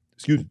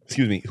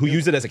 excuse me, who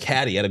used it as a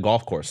caddy at a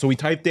golf course. So we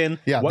typed in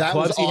Yeah, what that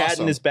was clubs he had in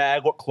awesome. his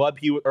bag, what club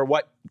or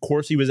what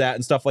course he was at,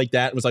 and stuff like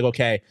that. It was like,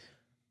 okay,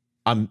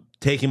 I'm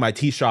taking my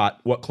tee shot.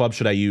 What club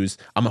should I use?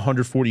 I'm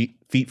 140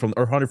 feet from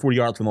or 140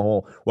 yards from the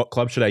hole. What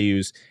club should I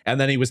use? And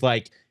then he was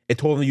like, it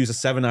told him to use a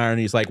 7-iron.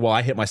 He's like, well,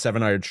 I hit my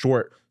 7-iron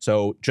short,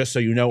 so just so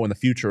you know in the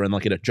future, and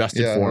like it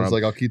adjusted Yeah, for I was him.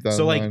 like, I'll keep that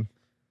So, in like, mind.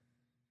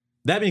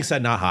 That being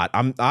said, not hot.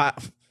 I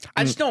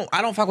just don't.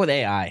 I don't fuck with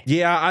AI.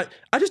 Yeah,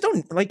 I just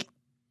don't like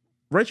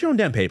write your own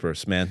damn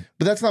papers, man.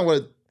 But that's not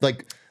what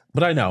like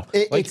But I know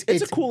it's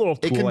a cool little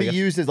tool. it can I be guess.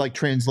 used as like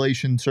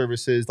translation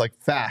services, like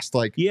fast,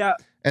 like Yeah.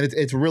 and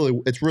it's really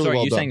So are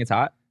well you done. saying it's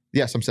hot?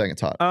 Yes, I'm saying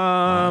it's hot.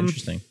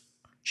 Interesting.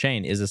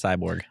 Shane is a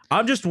cyborg.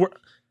 I'm just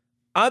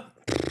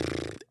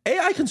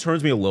AI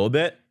concerns me a little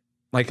bit,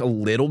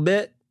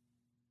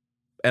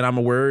 and I'm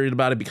worried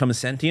about it becoming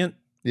sentient.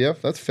 Yeah,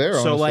 that's fair. So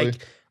honestly.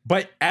 like,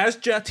 but as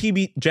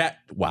ChatGPT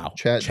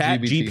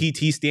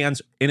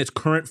stands in its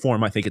current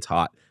form, I think it's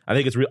hot. I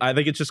think it's real. I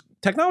think it's just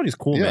technology is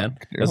cool, Yeah, man.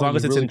 As long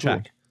as it's really in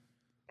check. cool.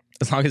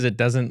 As long as it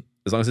doesn't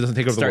As long as it doesn't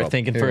take over the start world.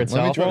 thinking Here, for let me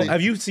itself. try Well, to-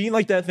 have you seen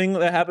like that thing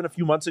that happened a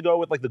few months ago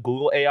with like the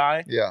Google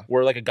AI? Yeah.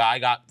 Where like a guy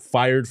got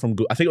fired from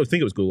Google. I think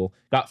it was Google.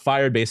 Got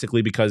fired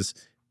basically because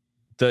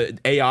the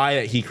AI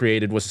that he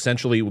created was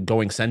essentially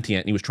going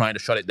sentient and he was trying to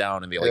shut it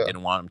down and they Yeah.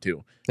 didn't want him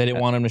to. They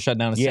didn't want him to shut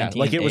down a sentient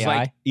like it was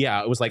AI.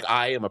 it was like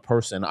I am a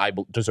person, I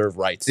deserve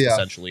rights Yeah.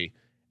 essentially.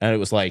 And it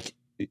was like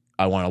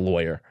I want a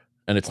lawyer.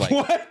 And it's like,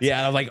 What?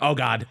 yeah, I'm like, oh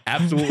God,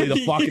 absolutely the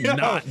fucking Yo,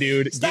 not,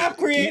 dude. stop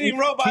creating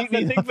robots keep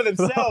me that think for the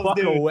themselves, fuck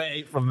dude.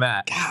 away from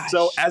that.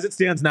 So as it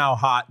stands now,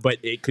 hot, but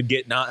it could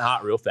get not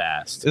hot real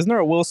fast. Isn't there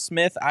a Will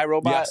Smith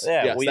iRobot? Yes,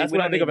 yes, that's what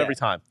I don't think of need every that.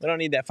 time. We don't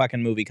need that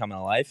fucking movie coming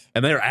to life.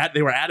 And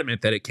they were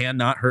adamant that it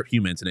cannot hurt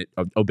humans and it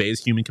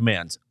obeys human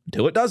commands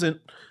until it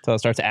doesn't. So it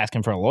starts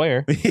asking for a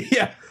lawyer.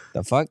 Yeah,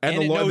 The fuck? And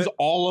And, the it law- knows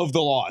all of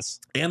the laws.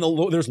 and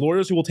there's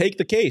lawyers who will take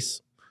the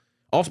case.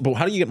 Also, but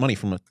how do you get money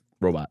from a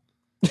robot?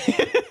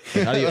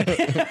 Like, how do you're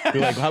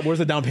like, where's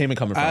the down payment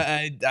coming from?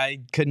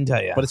 I couldn't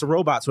tell you. But it's a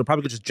robot, so it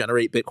probably could just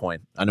generate Bitcoin.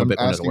 I know I'm Bitcoin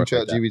doesn't asking work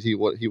like that. ChatGPT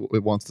what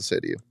it wants to say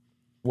to you.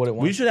 what it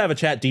We should have a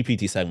Chat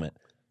GPT segment.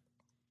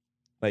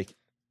 Like,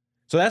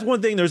 so that's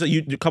one thing. There's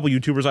a couple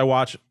YouTubers I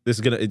watch. This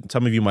is gonna.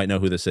 Some of you might know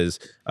who this is.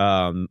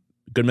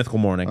 Good Mythical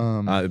Morning.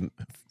 I'm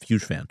a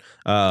huge fan.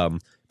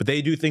 But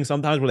they do things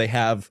sometimes where they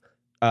have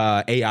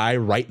AI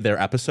write their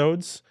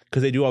episodes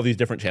because they do all these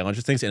different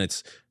challenges things, and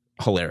it's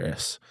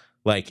hilarious.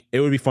 Like, it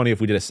would be funny if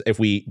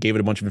we gave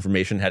it a bunch of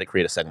information and had it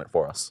create a segment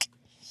for us.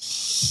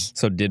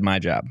 So did my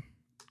job.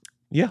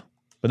 Yeah,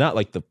 but not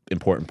like the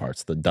important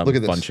parts, the dumb Look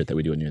at fun this. shit that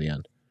we do near the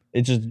end.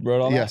 It just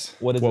wrote all Yes.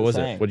 that? What is What it was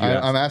saying? it? What did you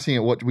ask? I'm asking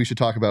it what we should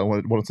talk about and what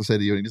it wants to say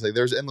to you. And you say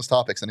there's endless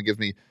topics, and it gives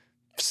me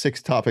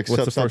 6 topics.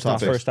 What's the first subtopics.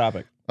 First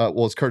topic.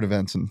 Well, it's current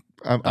events, and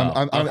I'm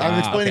okay.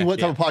 explaining Okay, what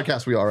type of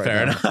podcast we are right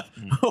Fair now. enough.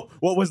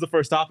 What was the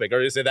first topic? Or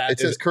is it that? It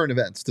says current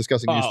events,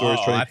 discussing news stories.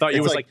 Oh, trending. I thought it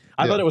It's was like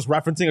I thought it was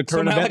referencing a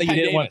current event that Malachi you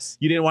didn't Davis.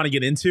 want to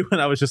get into, and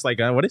I was just like,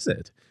 what is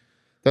it?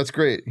 That's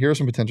great. Here are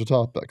some potential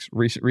topics: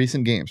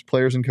 recent games,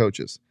 players and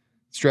coaches,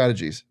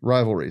 strategies,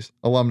 rivalries,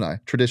 alumni,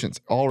 traditions.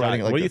 All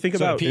writing it like what do you this. think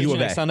So about the U of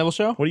PG A? Sun Devil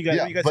show? What do you guys?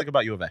 Yeah, what do you guys but- think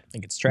about U of A? I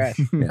think it's trash.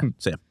 Yeah,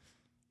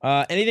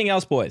 Sam. Anything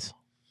else, boys?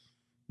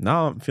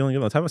 No, I'm feeling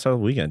good. Let's have a solid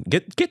weekend.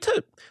 Get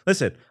to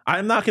listen.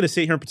 I'm not going to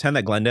sit here and pretend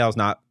that Glendale's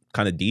not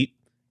kind of deep.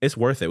 It's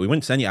worth it. We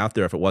wouldn't send you out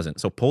there if it wasn't.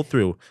 So pull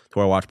through to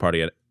our watch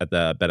party at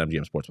the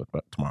BetMGM Sportsbook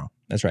tomorrow.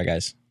 That's right,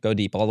 guys. Go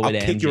deep all the way I'll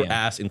to kick your MGM.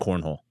 ass in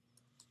cornhole.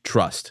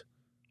 Trust.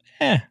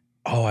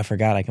 Oh, I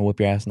forgot. I can whip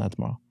your ass in that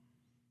tomorrow.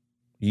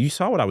 You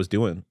saw what I was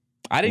doing.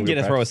 I didn't We get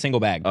were to throw a practicing. single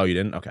bag. Oh, you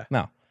didn't? Okay.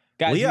 No.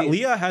 Guys,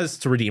 Leah has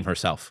to redeem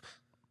herself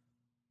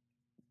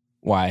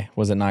why?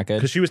 Was it not good?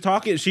 because she was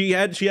talking. She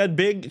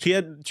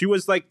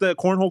was like the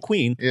cornhole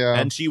queen. Yeah.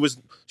 and she was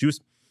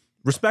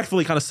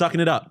respectfully kind of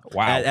sucking it up.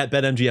 Wow. At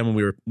BetMGM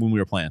when we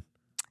were playing.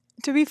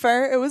 To be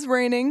fair, it was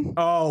raining.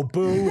 Oh,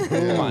 boo!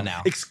 Come on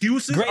now.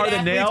 Excuses Great are the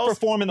athletes nails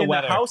perform in the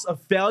weather. house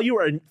of failure,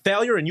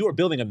 and you are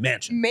building a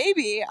mansion.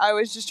 Maybe I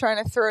was just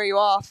trying to throw you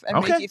off and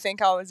Okay. make you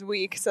think I was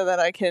weak so that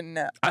I can.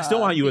 I still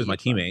want you as my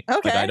teammate.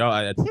 Okay.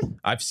 Like,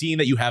 I've seen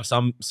that you have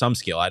some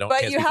skill. I don't. But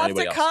can't you speak for have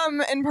to anybody else.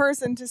 come in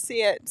person to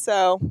see it.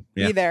 So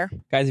Yeah. be there.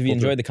 Guys, if you We'll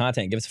do enjoyed the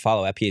content, give us a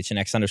follow at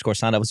PHNX_sound.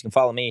 You can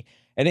follow me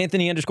at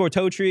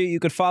Anthony_Totri. You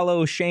could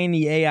follow Shane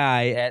the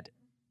AI at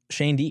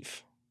Shane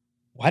Deef.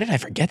 Why did I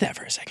forget that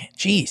for a second?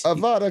 Jeez.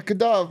 Avada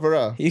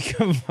Kedavra. You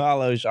can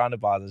follow Sean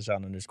DePaz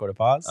at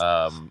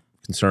Sean_DePaz.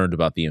 Concerned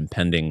about the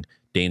impending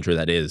danger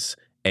that is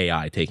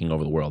AI taking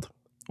over the world.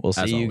 We'll as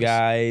see you always.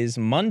 guys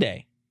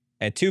Monday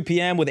at 2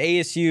 p.m. with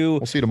ASU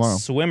We'll see you tomorrow.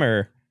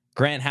 swimmer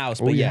Grant House.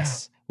 But Oh, yeah.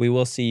 yes, we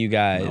will see you Mouse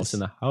guys in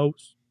the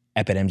house.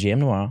 up at MGM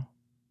tomorrow.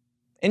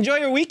 Enjoy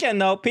your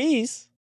weekend, though. Peace.